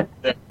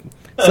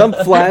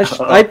Flash.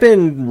 I've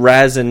been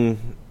razzing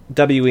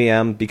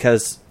WEM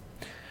because,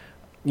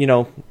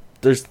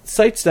 there's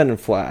sites done in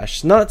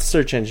Flash, not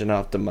search engine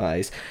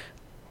optimized.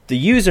 The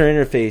user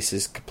interface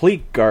is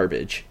complete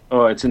garbage.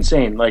 Oh, it's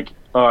insane.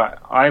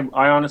 I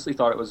honestly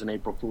thought it was an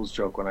April Fool's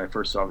joke when I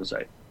first saw the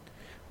site.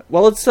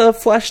 Well, it's a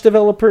Flash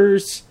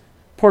developer's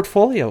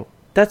portfolio.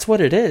 That's what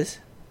it is.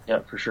 Yeah,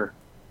 for sure.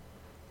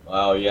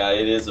 Wow, yeah,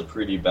 it is a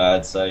pretty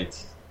bad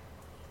site.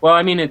 Well,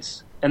 I mean,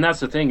 it's and that's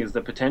the thing, is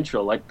the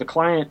potential. Like, the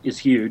client is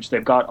huge. They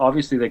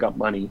got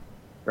money,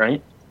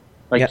 right?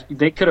 Like,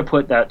 they could have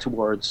put that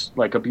towards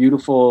like a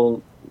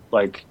beautiful,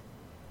 like,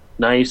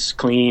 nice,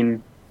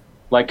 clean,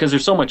 like, because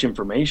there's so much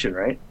information,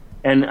 right?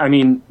 And I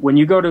mean, when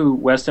you go to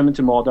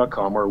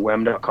westedmontonmall.com or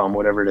wem.com,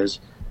 whatever it is,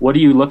 what are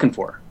you looking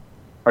for?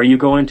 Are you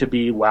going to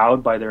be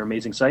wowed by their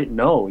amazing site?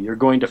 No, you're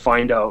going to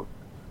find out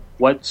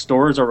what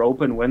stores are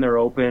open, when they're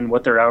open,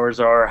 what their hours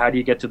are, how do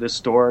you get to this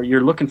store.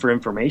 You're looking for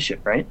information,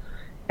 right?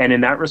 And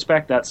in that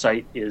respect, that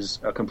site is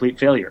a complete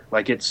failure.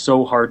 Like, it's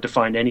so hard to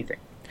find anything.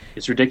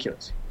 It's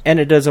ridiculous. And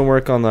it doesn't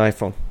work on the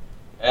iPhone.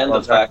 And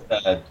the fact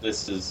that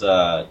this is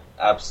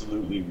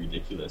absolutely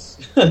ridiculous.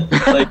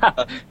 Like,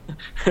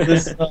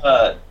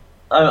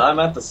 I'm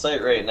at the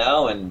site right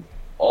now, and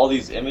all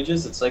these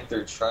images, it's like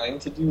they're trying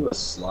to do a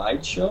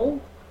slideshow,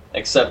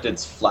 except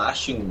it's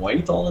flashing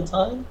white all the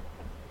time.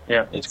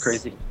 Yeah, it's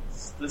crazy.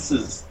 This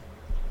is...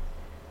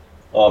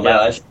 Oh, man,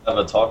 I should have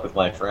a talk with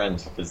my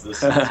friend, because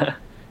this is...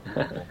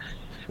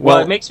 Well,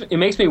 it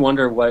makes me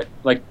wonder what,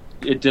 like,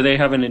 do they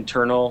have an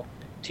internal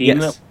team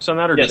that works on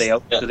that, or do they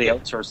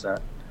outsource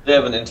that? They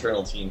have an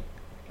internal team.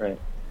 Right.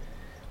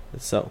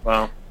 So,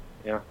 wow,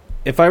 yeah.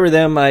 If I were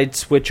them, I'd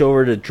switch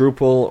over to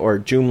Drupal or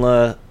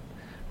Joomla.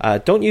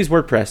 Don't use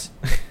WordPress.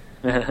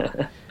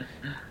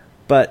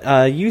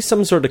 But use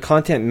some sort of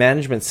content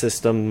management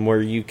system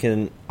where you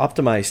can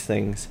optimize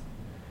things.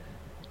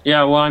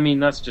 Yeah, well, I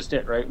mean, that's just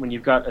it, right? When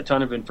you've got a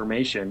ton of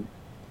information,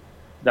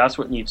 that's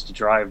what needs to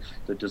drive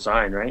the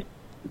design, right?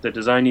 The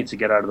design needs to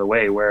get out of the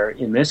way, where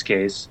in this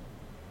case,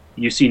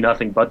 you see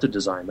nothing but the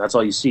design. That's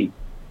all you see.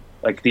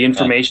 Like, the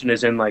information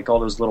is in, like, all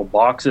those little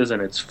boxes,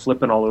 and it's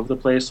flipping all over the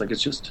place. Like,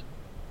 it's just...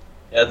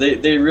 Yeah,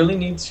 they really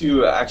need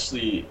to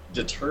actually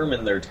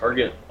determine their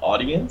target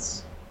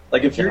audience.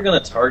 Like, if you're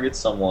going to target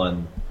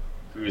someone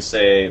who,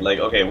 say, like,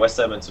 okay, West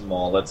Edmonton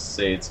Mall, let's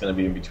say it's going to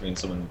be in between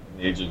someone in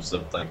the ages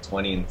of, like,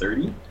 20 and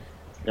 30.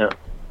 Yeah.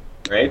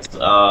 Right?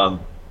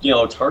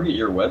 Target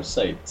your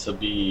website to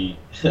be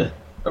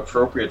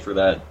appropriate for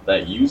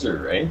that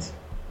user, right?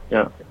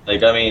 Yeah.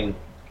 Like, I mean,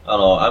 I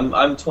don't know,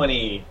 I'm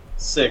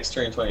 26,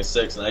 turning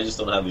 26, and I just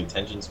don't have the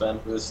attention span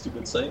for this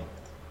stupid site.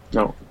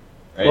 No.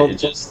 Right? Well, it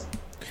just...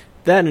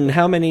 That and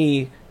how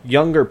many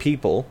younger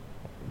people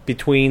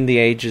between the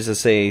ages of,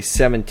 say,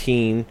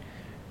 17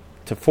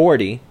 to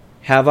 40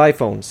 have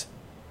iPhones?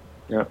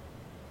 Yeah.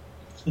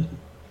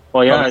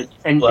 Well, yeah,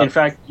 and in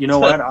fact, you know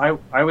what?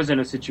 I was in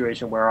a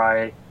situation where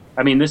I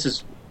mean, this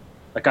is,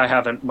 like, I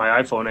have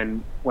my iPhone,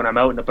 and when I'm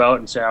out and about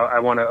and say, I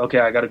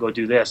got to go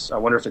do this, I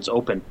wonder if it's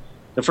open.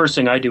 The first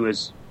thing I do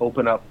is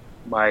open up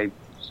my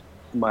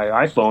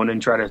iPhone and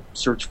try to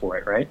search for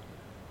it, right?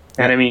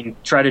 And I mean,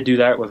 try to do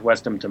that with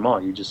West Edmonton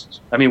Mall.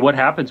 What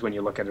happens when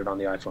you look at it on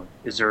the iPhone?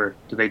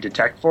 Do they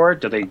detect for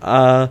it?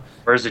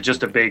 Or is it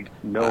just a big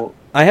no?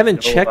 I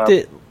haven't checked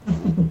it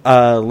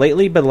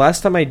lately, but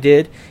last time I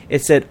did,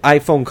 it said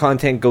iPhone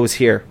content goes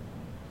here.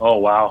 Oh,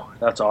 wow.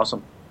 That's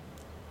awesome.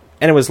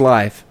 And it was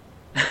live.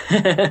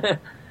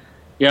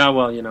 Yeah,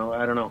 well,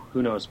 I don't know.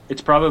 Who knows?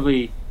 It's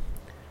probably,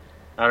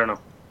 I don't know.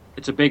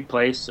 It's a big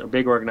place, a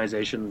big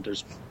organization.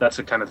 That's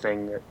the kind of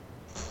thing that,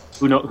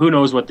 who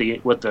knows what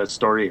the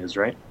story is,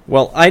 right?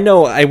 Well, I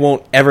know I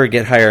won't ever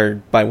get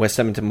hired by West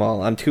Edmonton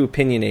Mall. I'm too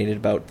opinionated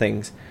about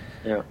things.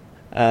 Yeah.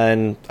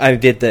 And I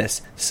did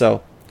this,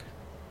 so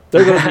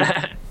there goes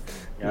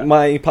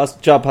my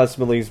job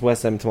possibilities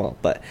West Edmonton Mall.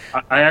 But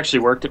I actually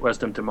worked at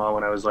West Edmonton Mall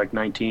when I was like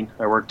 19.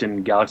 I worked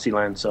in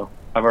Galaxyland, so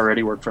I've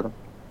already worked for them.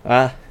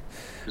 It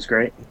was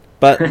great.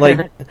 But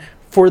like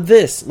for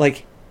this,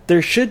 like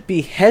there should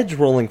be heads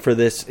rolling for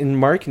this in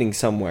marketing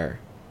somewhere.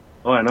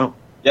 Oh, I know.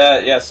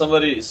 Yeah.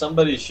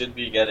 Somebody should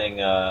be getting,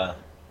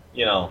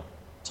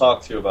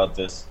 talked to about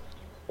this,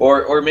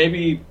 or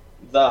maybe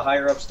the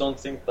higher ups don't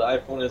think the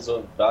iPhone is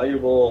a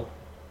valuable,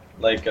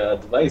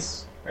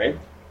 device, right?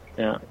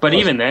 Yeah, but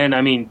even then,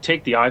 I mean,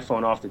 take the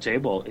iPhone off the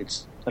table.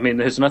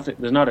 There's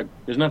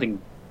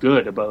nothing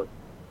good about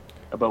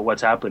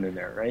what's happening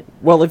there, right?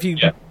 Well, if you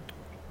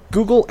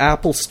Google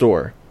Apple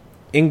Store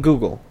in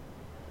Google,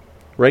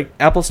 right?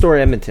 Apple Store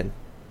Edmonton.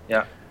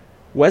 Yeah.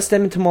 West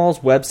Edmonton Mall's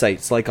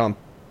website's like on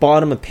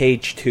bottom of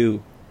page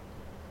 2.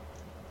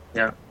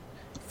 Yeah.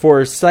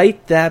 For a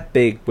site that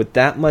big with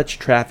that much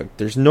traffic,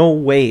 there's no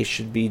way it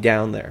should be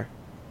down there.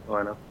 Oh,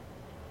 I know.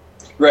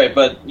 Right,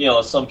 but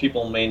some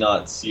people may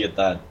not see it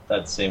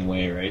that same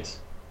way, right?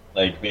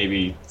 Like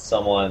maybe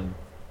someone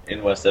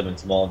in West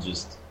Edmonton Mall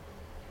just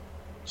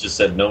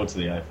said no to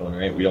the iPhone,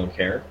 right? We don't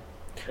care.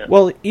 Yeah.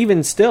 Well,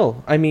 even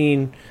still, I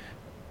mean,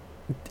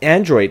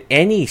 Android,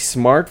 any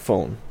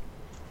smartphone,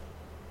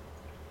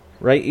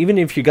 right? Even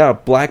if you got a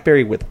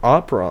BlackBerry with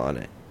Opera on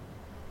it.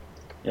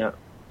 Yeah.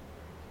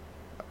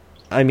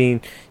 I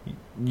mean,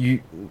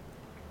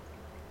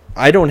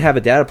 I don't have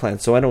a data plan,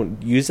 so I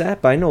don't use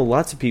that, but I know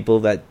lots of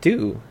people that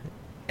do.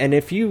 And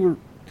if you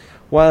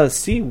want to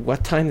see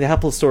what time the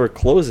Apple Store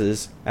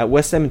closes at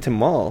West Edmonton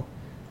Mall,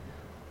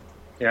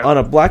 on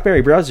a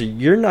BlackBerry browser,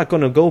 you're not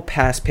going to go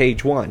past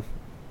page 1.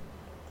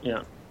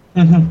 Yeah.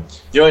 You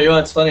know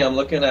what's funny? I'm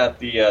looking at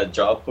the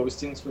job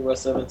postings for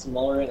West Edmonton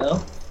Mall right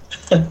now,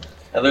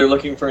 and they're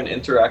looking for an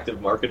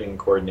interactive marketing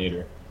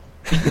coordinator.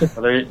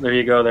 There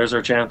you go. There's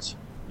our chance.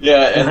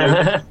 Yeah, and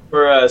they're looking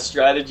for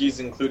strategies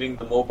including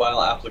the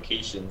mobile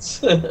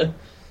applications.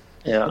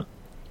 Yeah.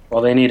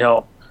 Well, they need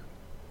help.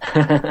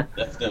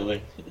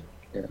 Definitely.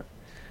 Yeah.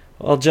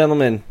 Well,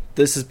 gentlemen,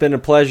 this has been a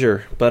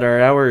pleasure, but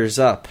our hour is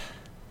up.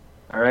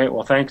 All right.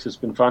 Well, thanks. It's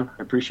been fun.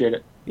 I appreciate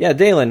it. Yeah,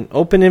 Dalen,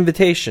 open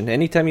invitation.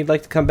 Anytime you'd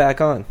like to come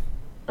back on.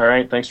 All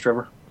right. Thanks,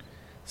 Trevor.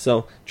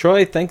 So,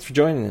 Troy, thanks for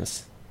joining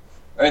us.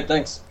 All right,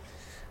 thanks.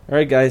 All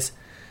right, guys.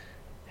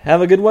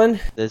 Have a good one.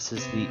 This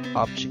is the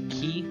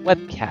OptionKey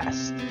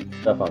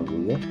webcast. Stuff on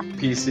Google.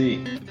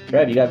 PC.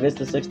 Trev, you got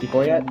Vista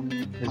 64 yet?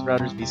 His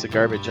router's piece of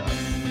garbage on.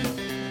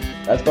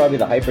 That's probably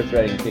the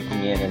hyper-threading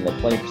kicking in and the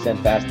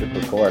 20% faster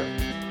per core.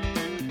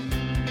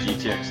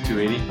 GTX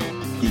 280.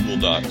 Google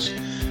Docs.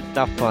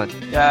 Not fun.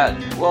 Yeah,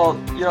 well,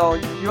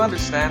 you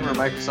understand where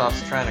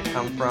Microsoft's trying to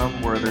come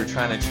from, where they're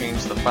trying to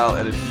change the file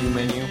edit view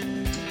menu.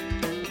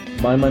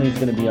 My money's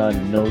going to be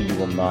on no, you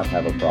will not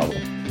have a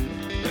problem.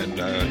 And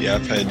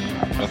I've had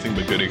nothing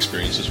but good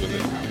experiences with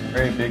it.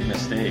 Very big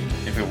mistake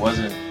if it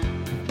wasn't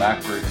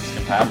backwards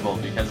compatible,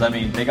 because,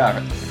 they got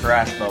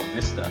harassed about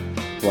Vista.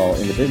 Well,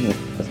 in the business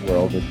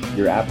world, if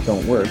your apps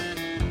don't work,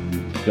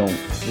 you don't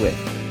switch.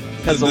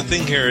 The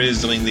thing here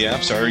is, the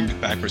apps are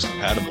backwards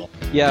compatible.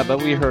 Yeah,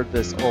 but we heard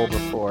this all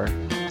before.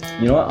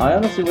 You know what? I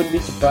honestly wouldn't be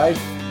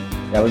surprised.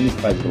 Yeah, I wouldn't be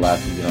surprised if it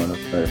lasted,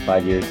 for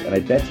 5 years. And I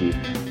bet you.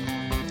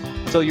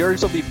 So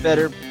yours will be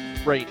better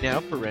right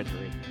now for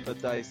rendering, but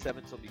the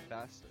i7s will be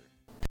faster.